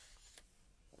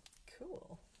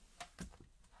 Cool.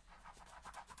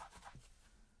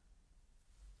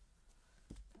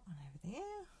 That one over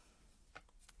there.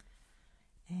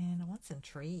 And I want some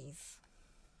trees.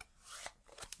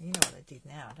 You know what I did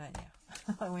now, don't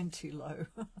you? I went too low.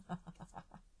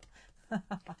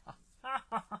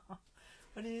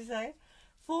 What did you say?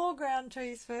 Foreground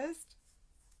trees first.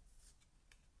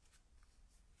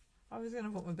 I was going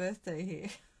to put my birthday here.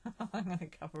 I'm going to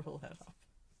cover all that up.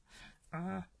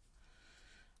 I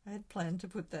had planned to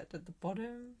put that at the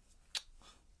bottom.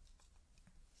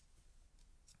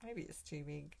 Maybe it's too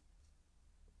big.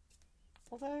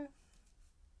 Although,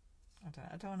 I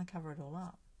don't want to cover it all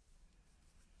up.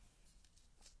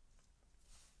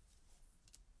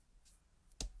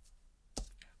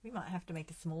 We might have to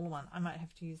make a smaller one. I might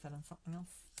have to use that on something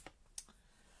else.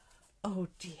 Oh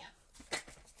dear.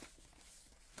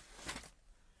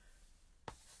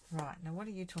 Right, now what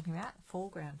are you talking about?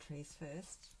 Foreground trees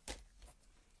first.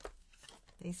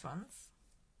 These ones.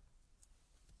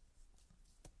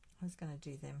 I was going to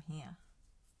do them here.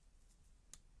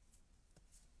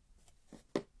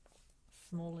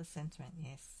 Smaller sentiment,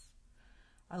 yes.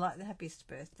 I like the happiest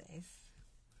birthdays.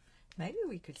 Maybe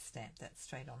we could stamp that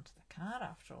straight onto the card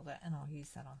after all that, and I'll use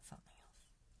that on something else.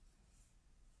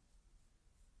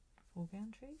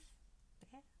 Foreground trees,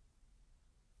 there.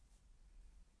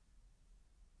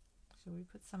 Shall we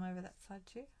put some over that side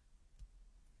too?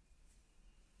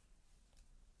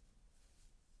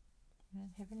 We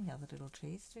don't have any other little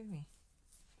trees, do we?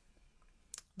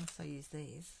 Unless I use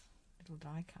these little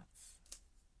die cuts.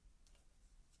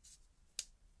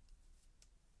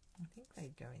 I think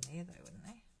they'd go in there though, wouldn't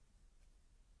they?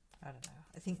 I don't know.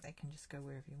 I think they can just go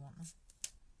wherever you want them.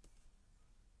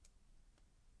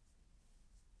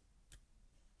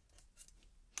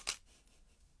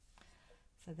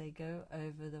 So they go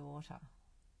over the water.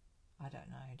 I don't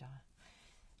know,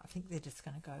 I think they're just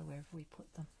going to go wherever we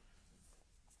put them.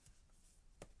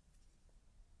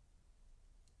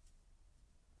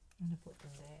 I'm going to put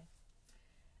them there.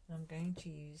 And I'm going to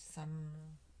use some,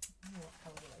 what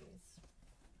colour will I use?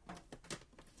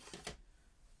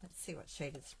 Let's see what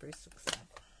shaded spruce looks like.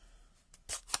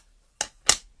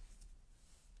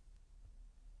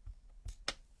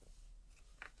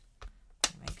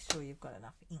 Make sure you've got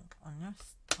enough ink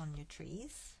on your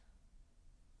trees.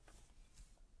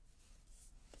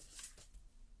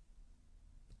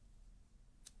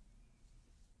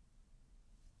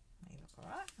 They look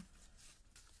alright.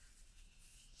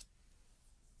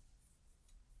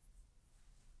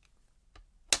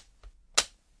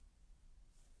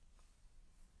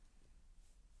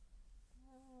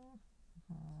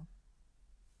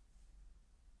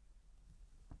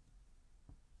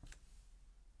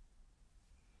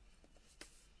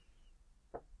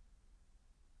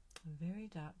 A very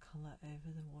dark colour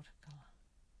over the watercolour.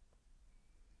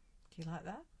 Do you like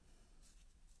that?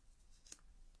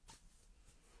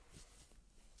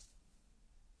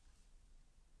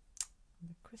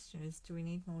 The question is, do we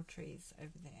need more trees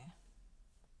over there?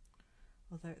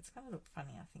 Although it's going to look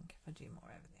funny, I think, if I do more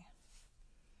over there.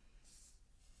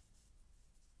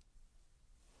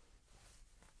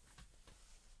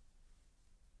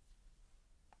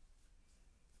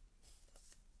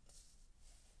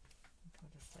 I'll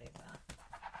just leave that.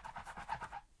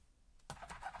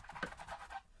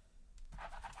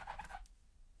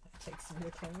 That takes some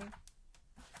work on me.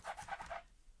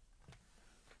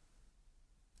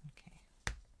 Okay.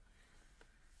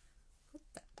 Put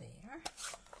that there.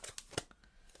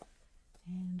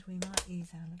 And we might use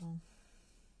a little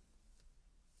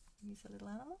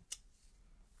animal.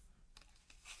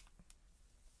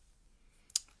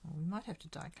 Oh, we might have to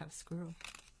die cut a squirrel.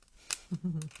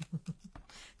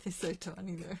 They're so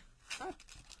tiny though. I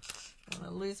don't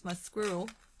want to lose my squirrel.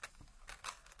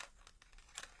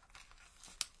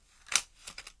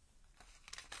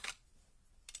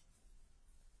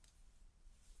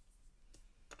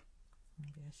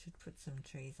 Maybe I should put some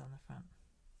trees on the front.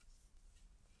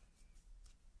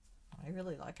 I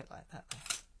really like it like that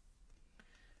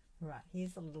though. Right,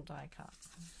 here's a little die cut.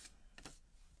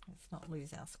 Let's not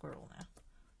lose our squirrel now.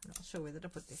 I'm not sure whether to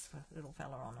put this little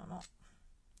fella on or not.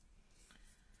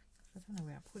 I don't know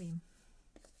where I put him.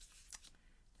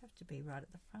 It'd have to be right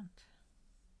at the front.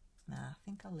 Nah, I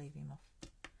think I'll leave him off.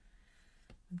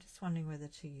 I'm just wondering whether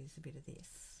to use a bit of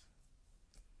this.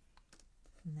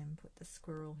 And then put the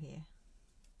squirrel here.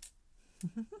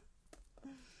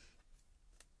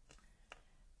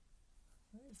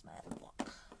 Where's my other block?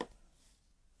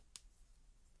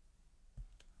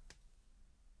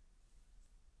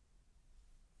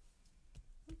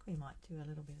 I think we might do a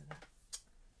little bit of that.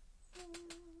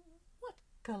 What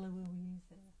colour will we use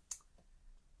there?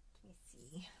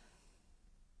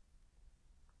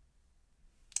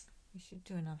 should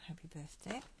do another happy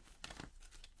birthday.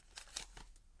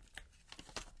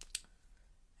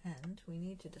 And we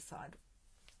need to decide,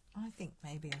 I think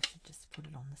maybe I should just put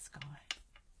it on the sky.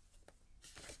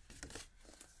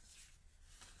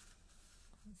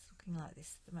 It's looking like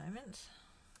this at the moment.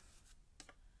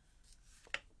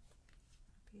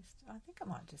 I think I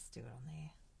might just do it on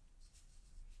there.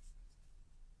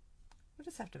 We'll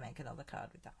just have to make another card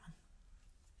with that one.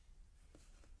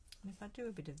 And if I do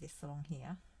a bit of this along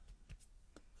here,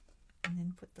 and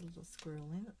then put the little squirrel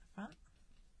in at the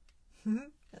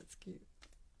front. That's cute.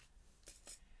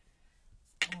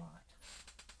 Alright.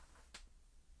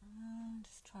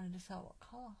 Just trying to decide what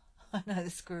colour. I know the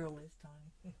squirrel is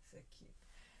tiny. It's so cute.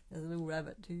 There's a little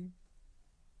rabbit too.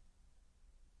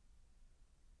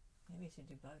 Maybe I should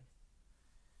do both.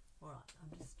 Alright,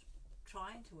 I'm just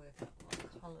trying to work out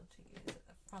what colour to use at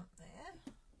the front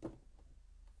there.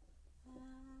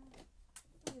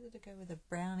 Either to go with a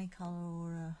brownie colour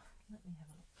or a... Let me have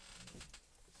a look.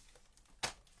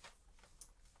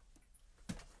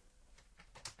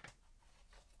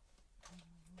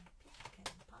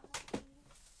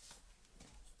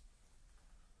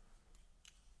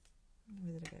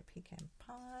 Whether to go pecan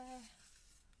pie.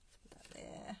 Let's put that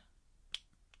there.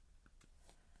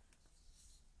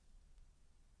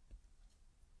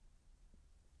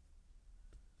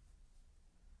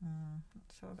 Not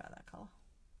sure about that colour.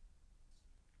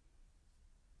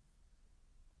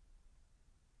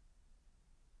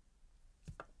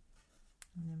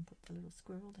 And then put the little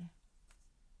squirrel there.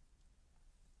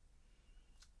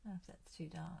 I don't know if that's too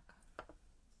dark.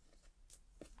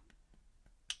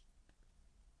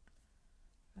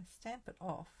 If I stamp it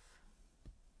off,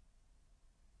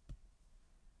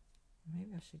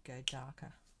 maybe I should go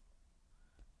darker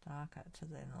to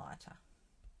then lighter.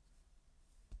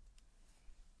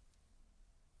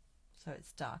 So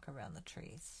it's dark around the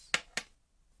trees.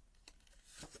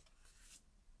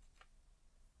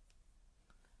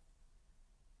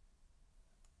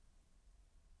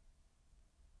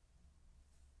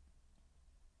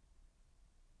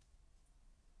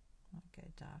 Might go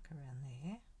dark around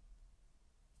there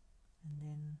and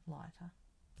then lighter.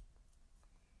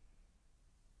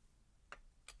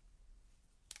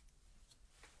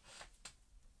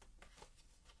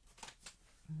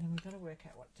 And then we've got to work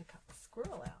out what to cut the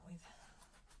squirrel out with.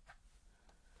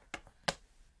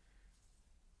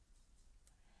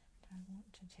 And I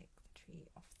want to take the tree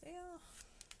off there.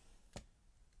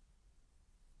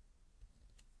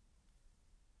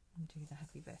 And do the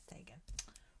happy birthday again.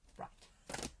 Right.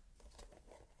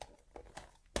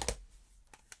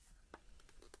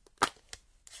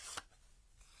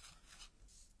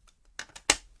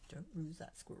 Don't lose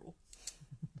that squirrel.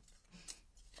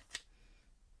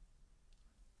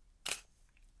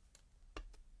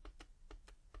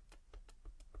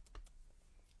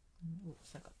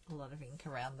 Oops, I got a lot of ink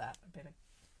around that. I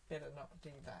better not do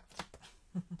that.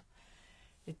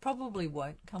 It probably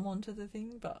won't come onto the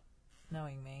thing, but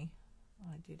knowing me,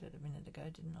 I did it a minute ago,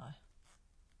 didn't I?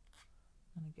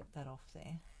 I'm going to get that off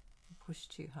there. I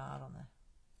pushed too hard on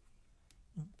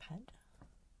the ink pad.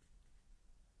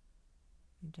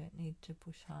 You don't need to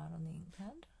push hard on the ink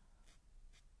pad.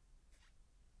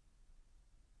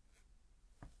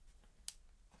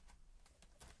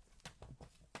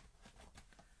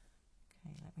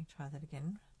 Okay, let me try that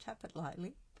again. Tap it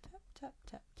lightly. Tap, tap,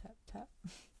 tap, tap, tap.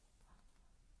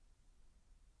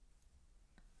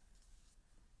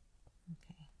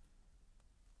 Okay.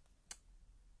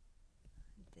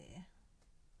 There.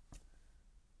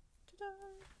 Ta-da!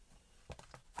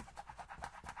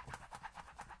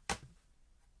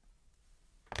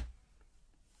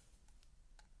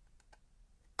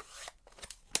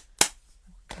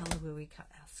 What colour will we cut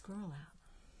our squirrel out?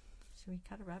 Should we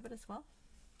cut a rabbit as well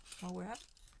while we're at it?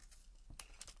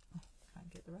 Oh, can't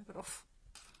get the rabbit off.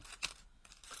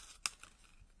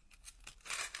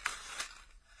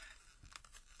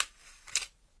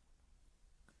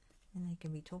 And they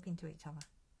can be talking to each other.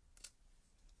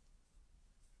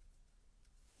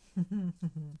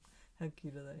 How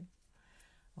cute are they?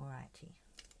 Alrighty.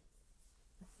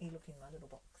 Let me look in my little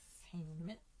box. Hang on a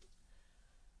minute.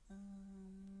 I'm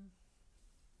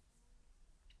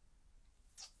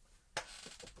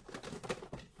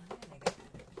going to get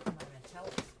my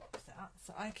metallics box out.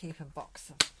 So I keep a box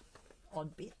of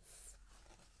odd bits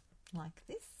like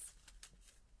this.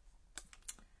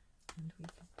 And we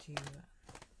could do...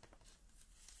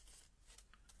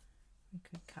 we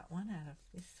could cut one out of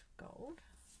this gold,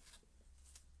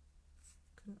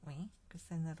 couldn't we? Because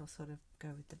then that'll sort of go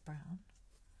with the brown.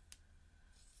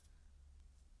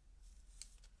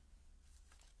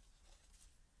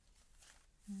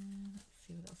 And let's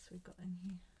see what else we've got in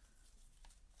here.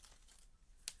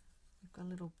 Got a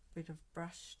little bit of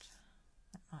brushed,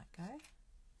 that might go.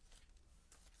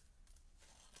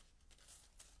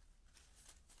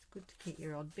 It's good to keep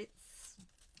your odd bits,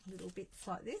 little bits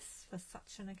like this for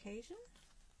such an occasion.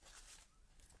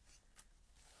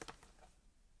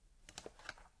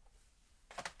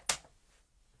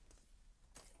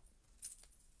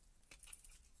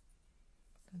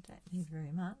 I don't need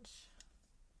very much.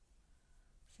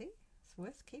 See, it's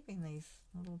worth keeping these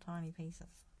little tiny pieces.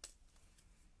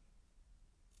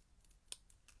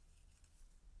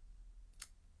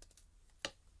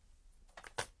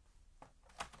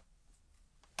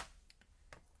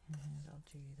 And I'll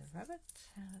do the rabbit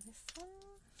out of this one.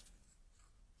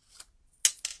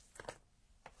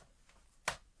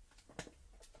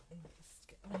 And just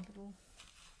get my little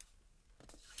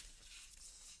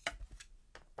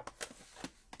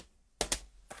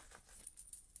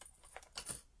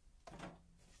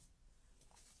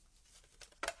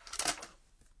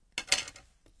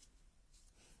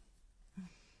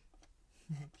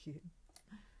cute.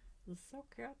 It was so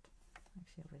cute.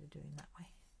 Actually, I better do it that way.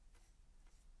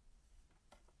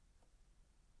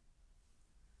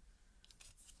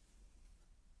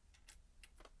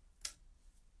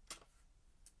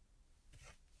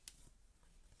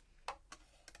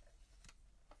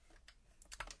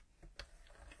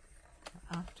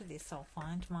 After this, I'll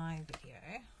find my video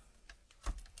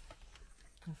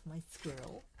of my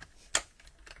squirrel.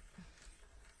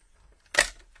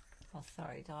 Oh,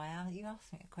 sorry, Dia, you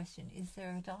asked me a question. Is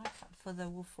there a die cut for the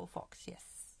wolf or fox? Yes.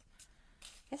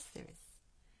 Yes, there is.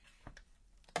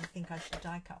 I think I should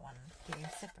die cut one here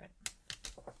separate.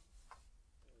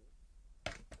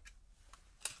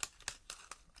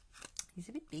 He's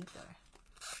a bit big though.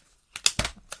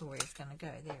 Not sure where he's going to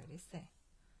go. There it is there.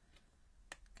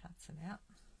 Cuts it out.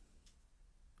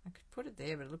 I could put it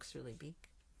there, but it looks really big.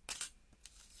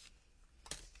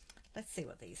 Let's see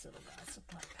what these little guys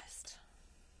look like best.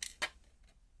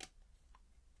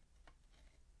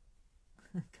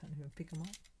 Can't even pick them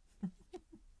up.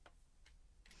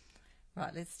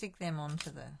 Right, let's stick them onto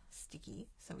the sticky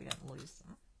so we don't lose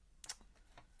them.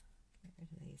 Get rid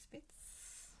of these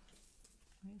bits.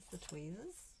 Where's the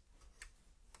tweezers?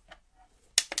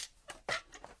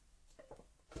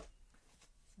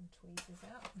 Some tweezers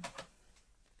out.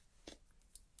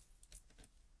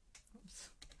 Oops,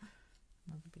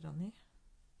 another bit on there.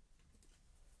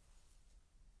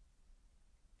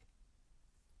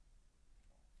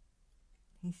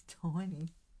 He's tiny.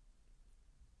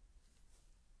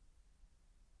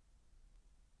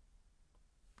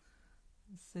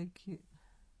 It's so cute.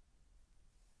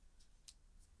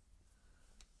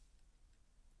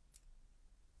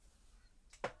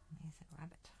 There's a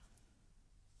rabbit.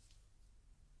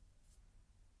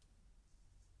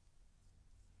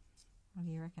 What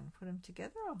do you reckon? Put them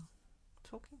together or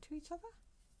talking to each other?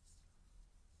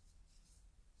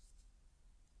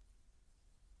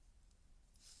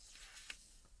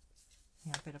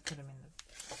 Yeah, I better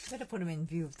put them in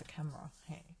view of the camera.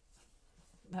 Hey,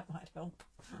 that might help.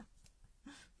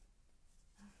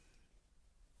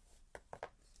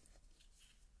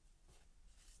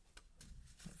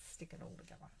 Let's stick it all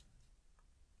together.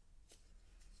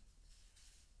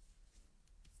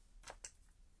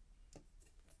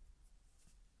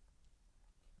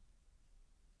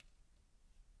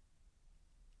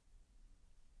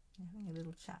 Having a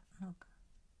little chat. Look.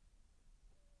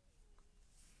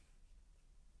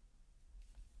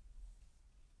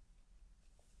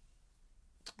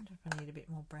 I wonder if I need a bit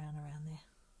more brown around there.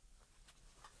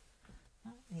 I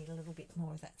need a little bit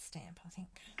more of that stamp, I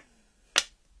think,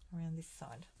 around this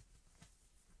side.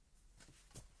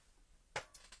 I'm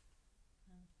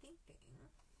thinking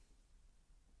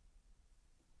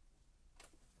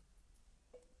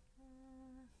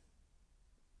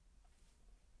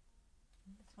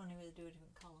I'm just wondering whether to do a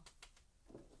different colour.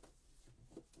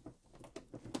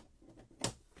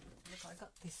 Look, I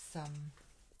got this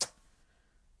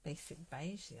basic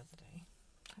beige the other day.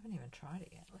 I haven't even tried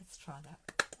it yet. Let's try that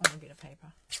on a bit of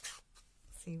paper.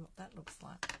 See what that looks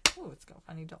like. Oh, it's got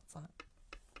funny dots on it.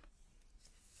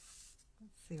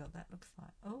 Let's see what that looks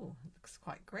like. Oh, it looks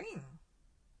quite green.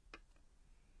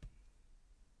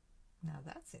 Now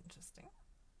that's interesting.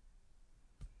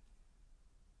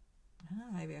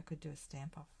 Ah, maybe I could do a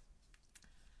stamp off.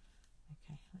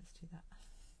 Okay, let's do that.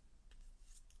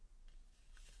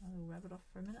 I'll rub it off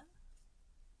for a minute.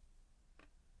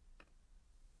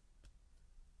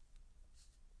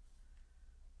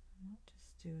 I'll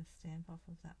just do a stamp off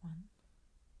of that one.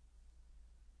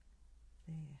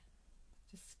 There.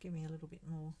 Just give me a little bit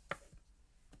more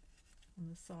on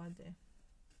the side there.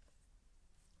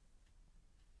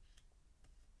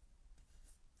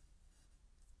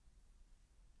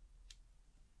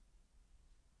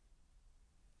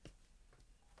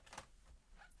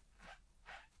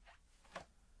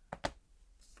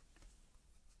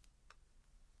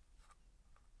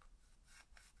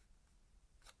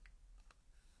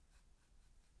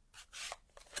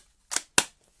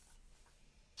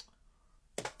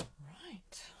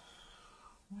 Right,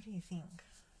 what do you think?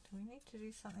 Do we need to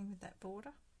do something with that border?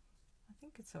 I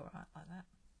think it's all right like that.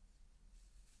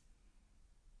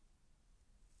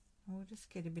 We'll just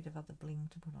get a bit of other bling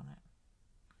to put on it.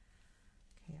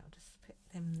 Okay, I'll just put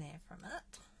them there for a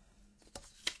minute.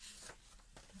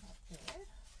 Up there.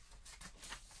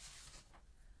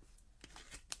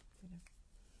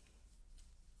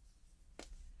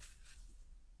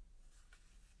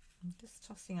 I'm just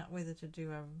tossing up whether to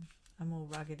do a more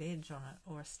rugged edge on it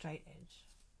or a straight edge.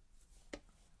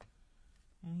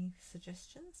 Any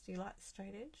suggestions? Do you like the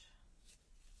straight edge?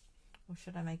 Or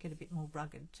should I make it a bit more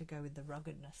rugged to go with the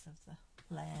ruggedness of the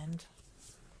land?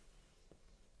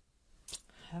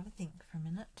 Have a think for a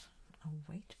minute. I'll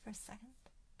wait for a second.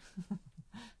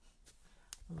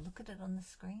 Look at it on the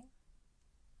screen.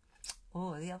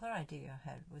 Oh, the other idea I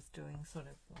had was doing sort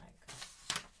of like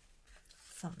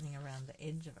something around the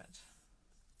edge of it.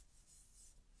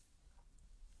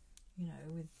 You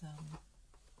know,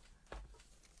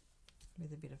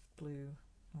 with a bit of blue,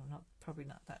 well, not probably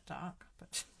not that dark,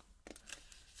 but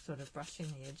sort of brushing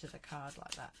the edge of the card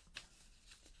like that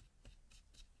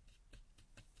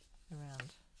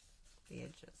around the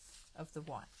edges of the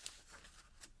white.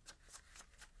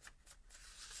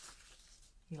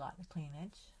 You like the clean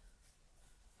edge?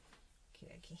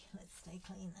 Okay, let's stay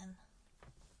clean then.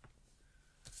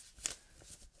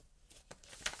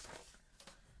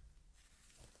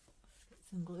 Let's get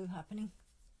some glue happening.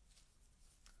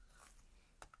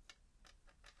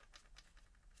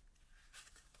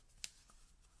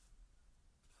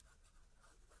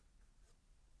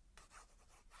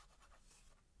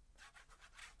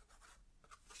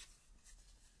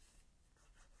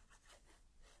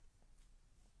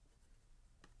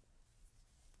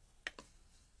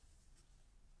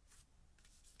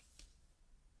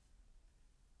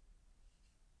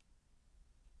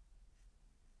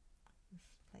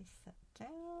 Place that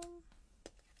down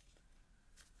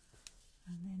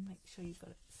and then make sure you've got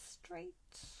it straight.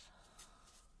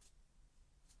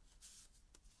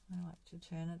 I like to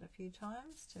turn it a few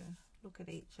times to look at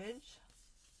each edge.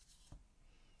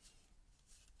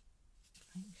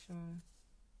 Make sure I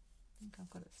think I've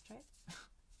got it straight.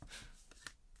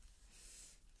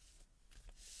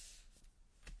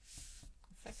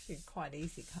 It's actually a quite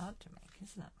easy card to make,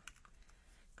 isn't it?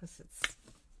 Because it's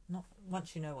not,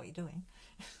 once you know what you're doing,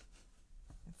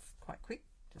 it's quite quick.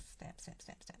 Just stamp, stamp,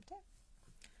 stamp, stamp, stamp.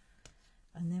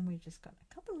 And then we've just got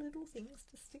a couple little things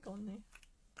to stick on there.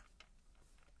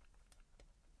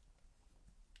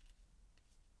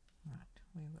 Right,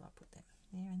 where will I put them?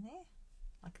 There and there,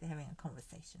 like they're having a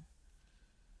conversation.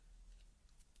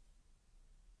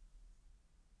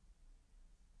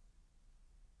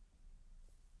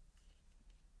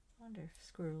 I wonder if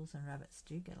squirrels and rabbits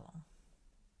do get along.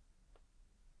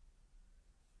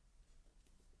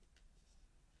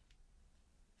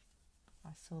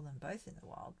 I saw them both in the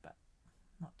wild, but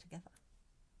not together.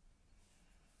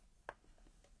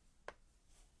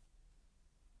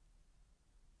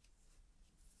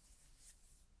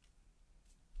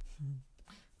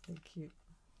 They're cute.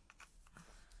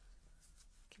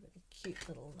 Give it a cute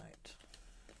little note.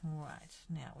 Alright,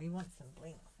 now we want some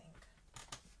bling, I think.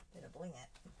 Better bling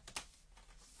it.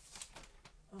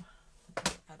 Oh,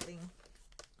 I bling.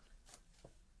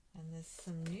 And there's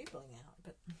some new bling out,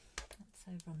 but that's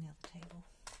over on the other table.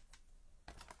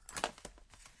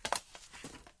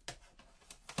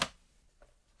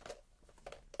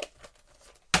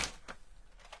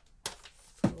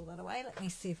 Put all that away. Let me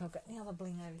see if I've got any other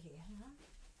bling over here. Hang on.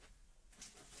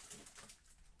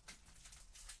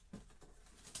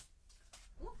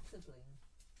 Lots of bling.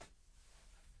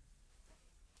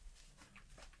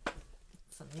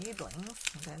 Some new blings.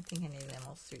 I don't think any of them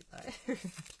will suit though.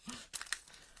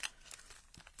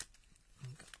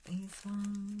 These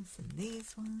ones, and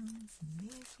these ones, and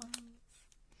these ones.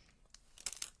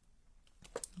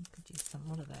 I could use some,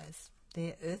 what are those?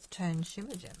 They're earth tone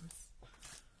shimmer gems.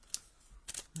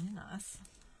 They're nice.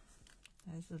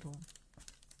 Those little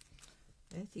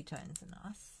earthy tones are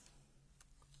nice.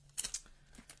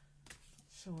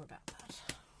 Not sure about that.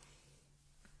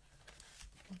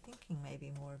 I'm thinking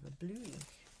maybe more of a bluey.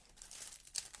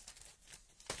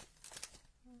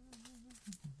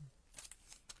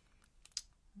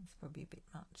 It's probably a bit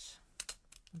much.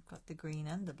 We've got the green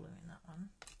and the blue in that one.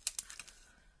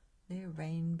 They're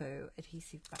rainbow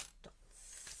adhesive back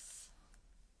dots.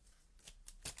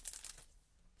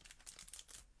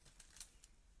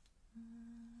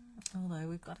 Although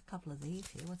we've got a couple of these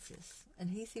here. What's this?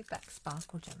 Adhesive back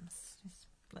sparkle gems. Just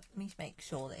let me make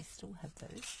sure they still have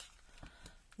those. I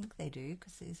think they do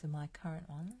because these are my current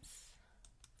ones.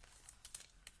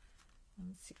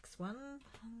 And 6 1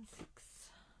 and 6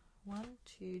 1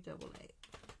 2 double 8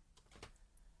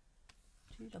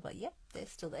 2 double 8. Yep, they're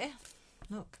still there.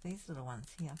 Look, these little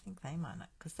ones here, I think they might not,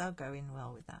 because they'll go in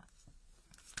well with that.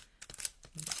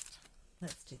 But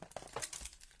let's do that.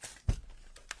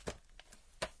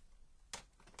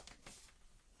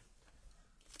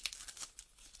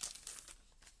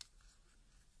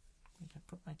 I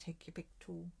put my take your pick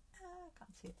tool. Ah, I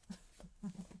can't see it.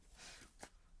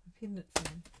 I've hidden it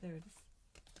somewhere. There it is.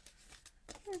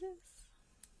 There it is.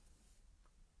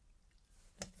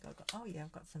 I think I've got, oh yeah,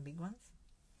 I've got some big ones.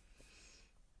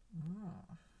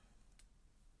 Oh.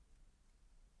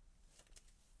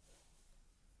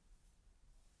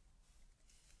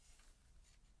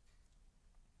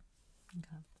 I'm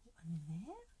going to put one in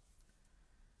there.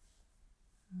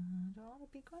 Do I want a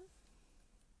big one?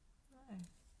 No.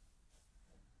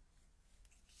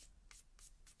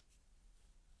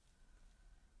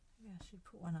 Maybe I should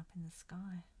put one up in the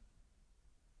sky.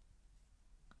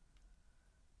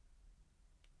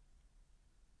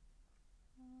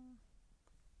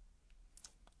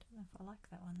 Don't know if I like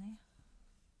that one there.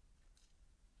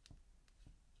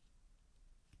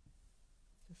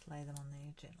 Just lay them on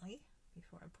there gently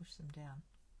before I push them down.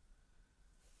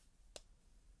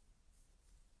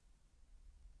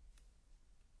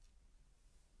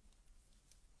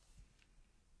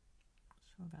 Not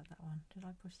sure about that one. Did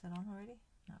I push that on already?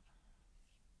 No.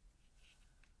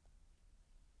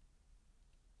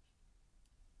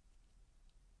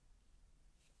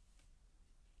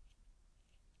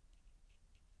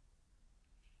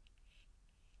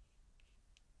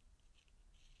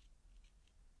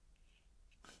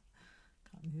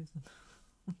 Can't use them.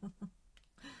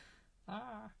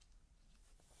 Ah.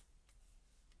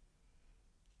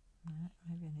 No,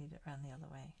 maybe I need it around the other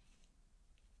way.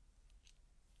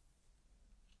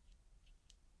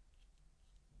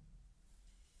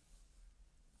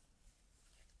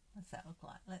 What's that look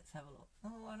like? Let's have a look.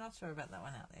 Oh, I'm not sure about that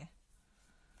one out there.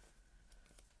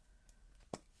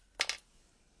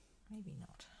 Maybe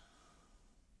not.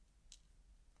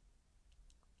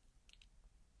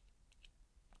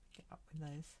 Get up with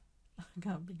those. I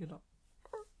can't pick it up.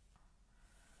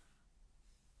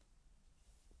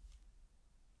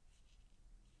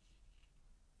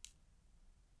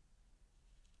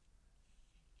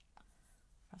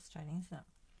 Frustrating, isn't it?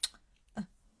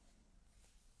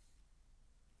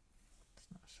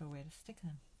 Just not sure where to stick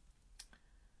them.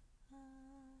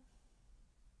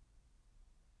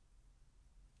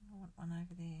 I want one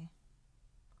over there.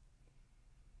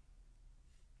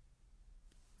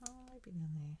 Oh, maybe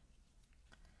down there.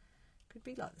 Could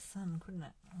be like the sun, couldn't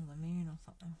it? Or the moon or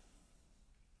something.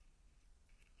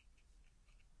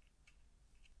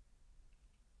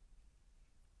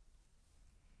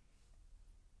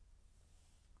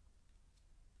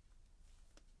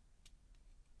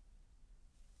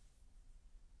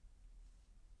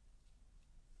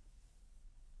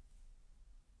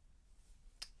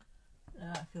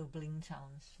 I feel bling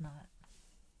challenged tonight.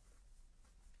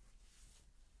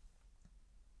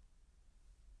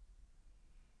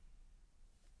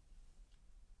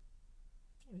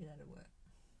 Maybe that'll work.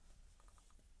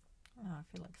 Oh, I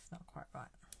feel like it's not quite right.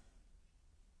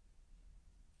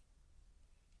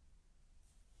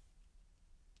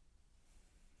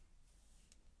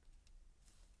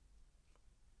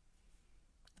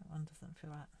 That one doesn't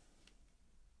feel right.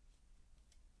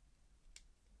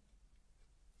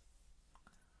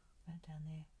 Right down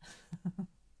there.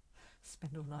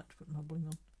 Spend all night to put my bling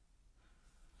on.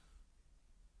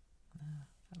 No,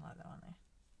 don't like that one there.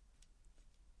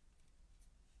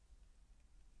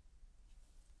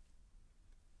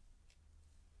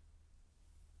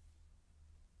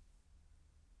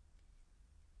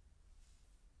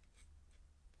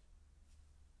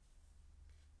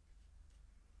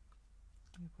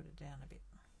 You put it down a bit.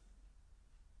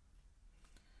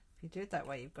 If you do it that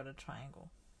way, you've got a triangle.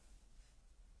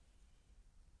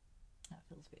 That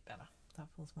feels a bit better. That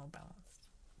feels more balanced.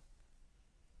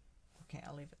 Okay,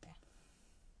 I'll leave it there.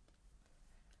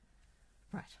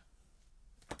 Right.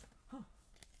 Oh.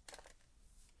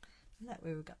 And that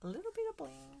way we've got a little bit of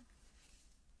bling.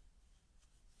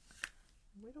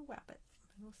 A little rabbit,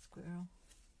 a little squirrel.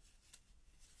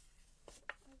 So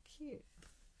cute.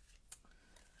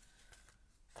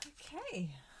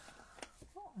 Okay.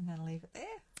 Well, I'm going to leave it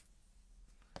there.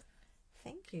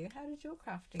 Thank you. How did your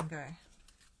crafting go?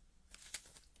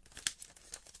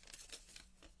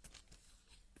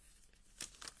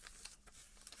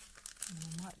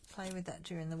 I might play with that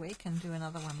during the week and do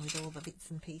another one with all the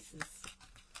bits and pieces.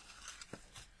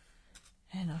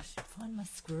 And I should find my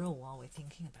squirrel while we're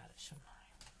thinking about it, shouldn't I?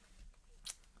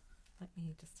 Let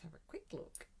me just have a quick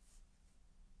look.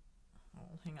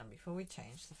 Oh, hang on, before we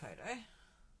change the photo.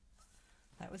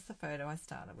 That was the photo I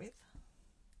started with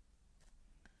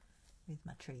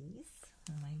my trees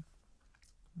and my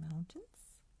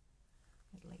mountains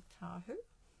at Lake Tahoe.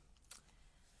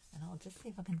 And I'll just see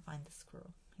if I can find the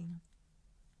squirrel. Hang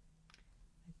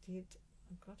on.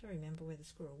 I've got to remember where the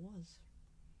squirrel was.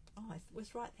 Oh, it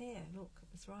was right there. Look, it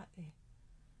was right there.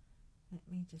 Let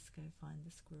me just go find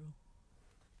the squirrel.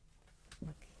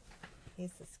 Look,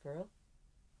 here's the squirrel.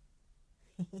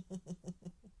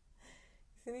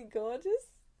 Isn't he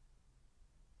gorgeous?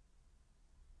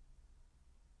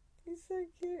 He's so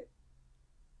cute.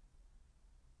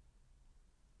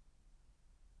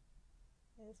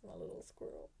 There's my little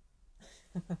squirrel.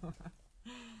 Oh,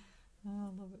 I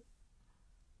love it.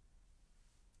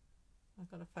 I've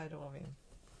got a photo of him.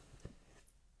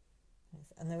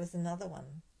 And there was another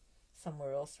one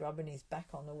somewhere else rubbing his back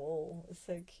on the wall. It's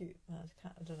so cute.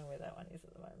 I don't know where that one is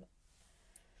at the moment.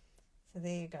 So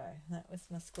there you go. That was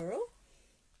my squirrel.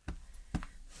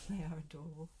 They are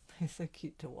adorable. They're so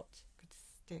cute to watch. I could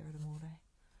just stare at them all day.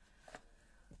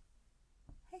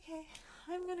 Okay,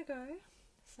 I'm going to go.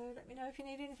 So let me know if you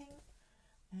need anything.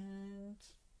 And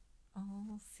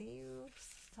I'll see you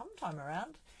sometime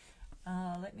around.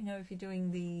 Let me know if you're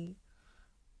doing the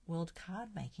World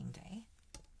Card Making Day.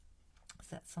 So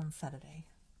that's on Saturday,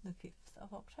 the 5th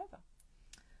of October.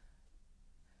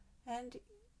 And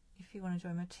if you want to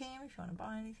join my team, if you want to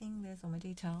buy anything, there's all my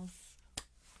details.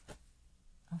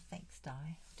 Oh, thanks,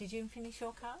 Di. Did you finish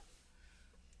your card?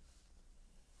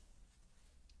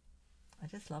 I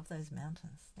just love those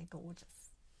mountains. They're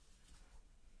gorgeous.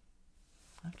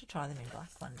 I have to try them in black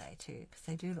one day too, because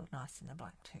they do look nice in the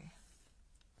black too.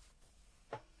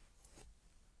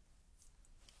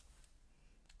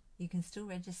 You can still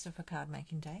register for Card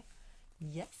Making Day.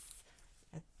 Yes,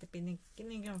 at the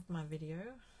beginning of my video,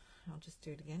 I'll just do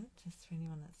it again, just for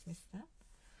anyone that's missed that.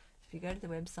 If you go to the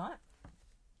website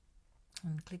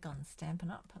and click on Stampin'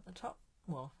 Up at the top,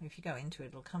 well, if you go into it,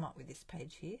 it'll come up with this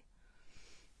page here,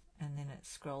 and then it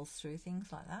scrolls through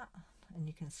things like that, and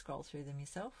you can scroll through them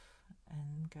yourself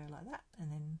and go like that,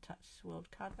 and then touch World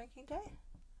Card Making Day,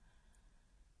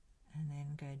 and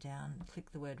then go down,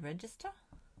 click the word register,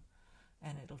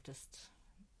 and it'll just,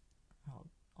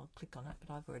 I'll click on it,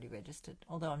 but I've already registered,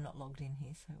 although I'm not logged in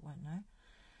here, so it won't know.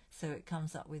 So it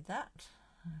comes up with that,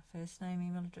 first name,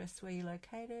 email address, where you're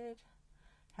located,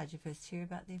 how'd you first hear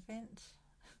about the event?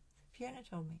 Fiona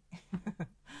told me.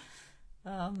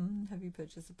 Have you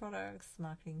purchased the products,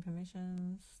 marketing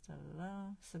permissions,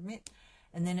 submit,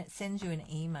 and then it sends you an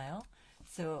email.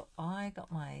 So I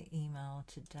got my email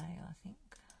today, I think,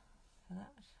 for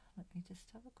that. Let me just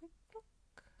have a quick look.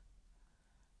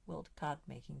 World Card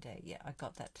Making Day. Yeah, I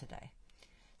got that today.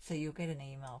 So you'll get an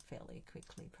email fairly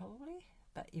quickly, probably.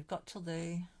 But you've got till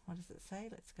the, what does it say?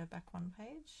 Let's go back one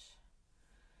page.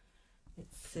 It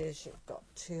says you've got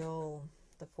till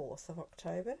the 4th of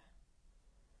October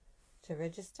to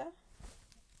register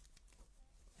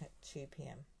at 2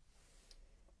 p.m.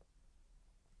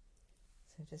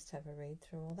 So just have a read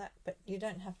through all that. But you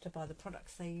don't have to buy the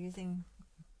products they're using.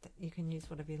 You can use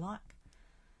whatever you like.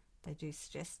 They do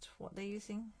suggest what they're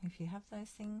using if you have those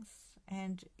things,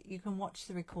 and you can watch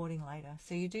the recording later.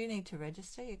 So you do need to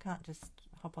register. You can't just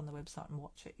hop on the website and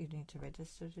watch it. You need to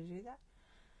register to do that.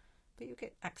 But you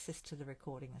get access to the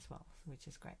recording as well, which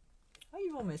is great. Oh,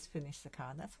 you've almost finished the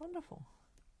card. That's wonderful.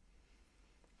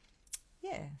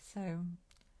 Yeah, so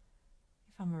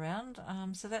if I'm around,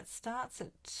 so that starts at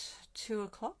 2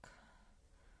 o'clock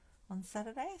on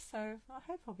Saturday. So I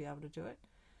hope I'll be able to do it.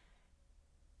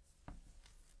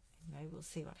 Anyway, we'll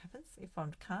see what happens. If I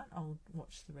can't, I'll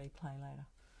watch the replay later.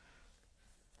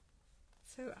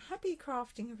 So happy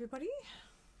crafting, everybody.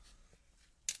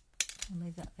 I'll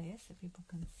leave that there so people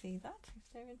can see that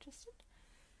if they're interested.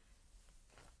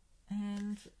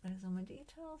 And there's all my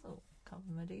details. I'll cover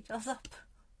my details up.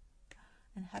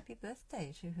 And happy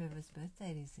birthday to whoever's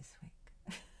birthday it is this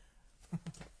week.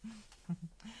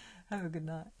 Have a good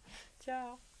night.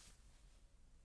 Ciao.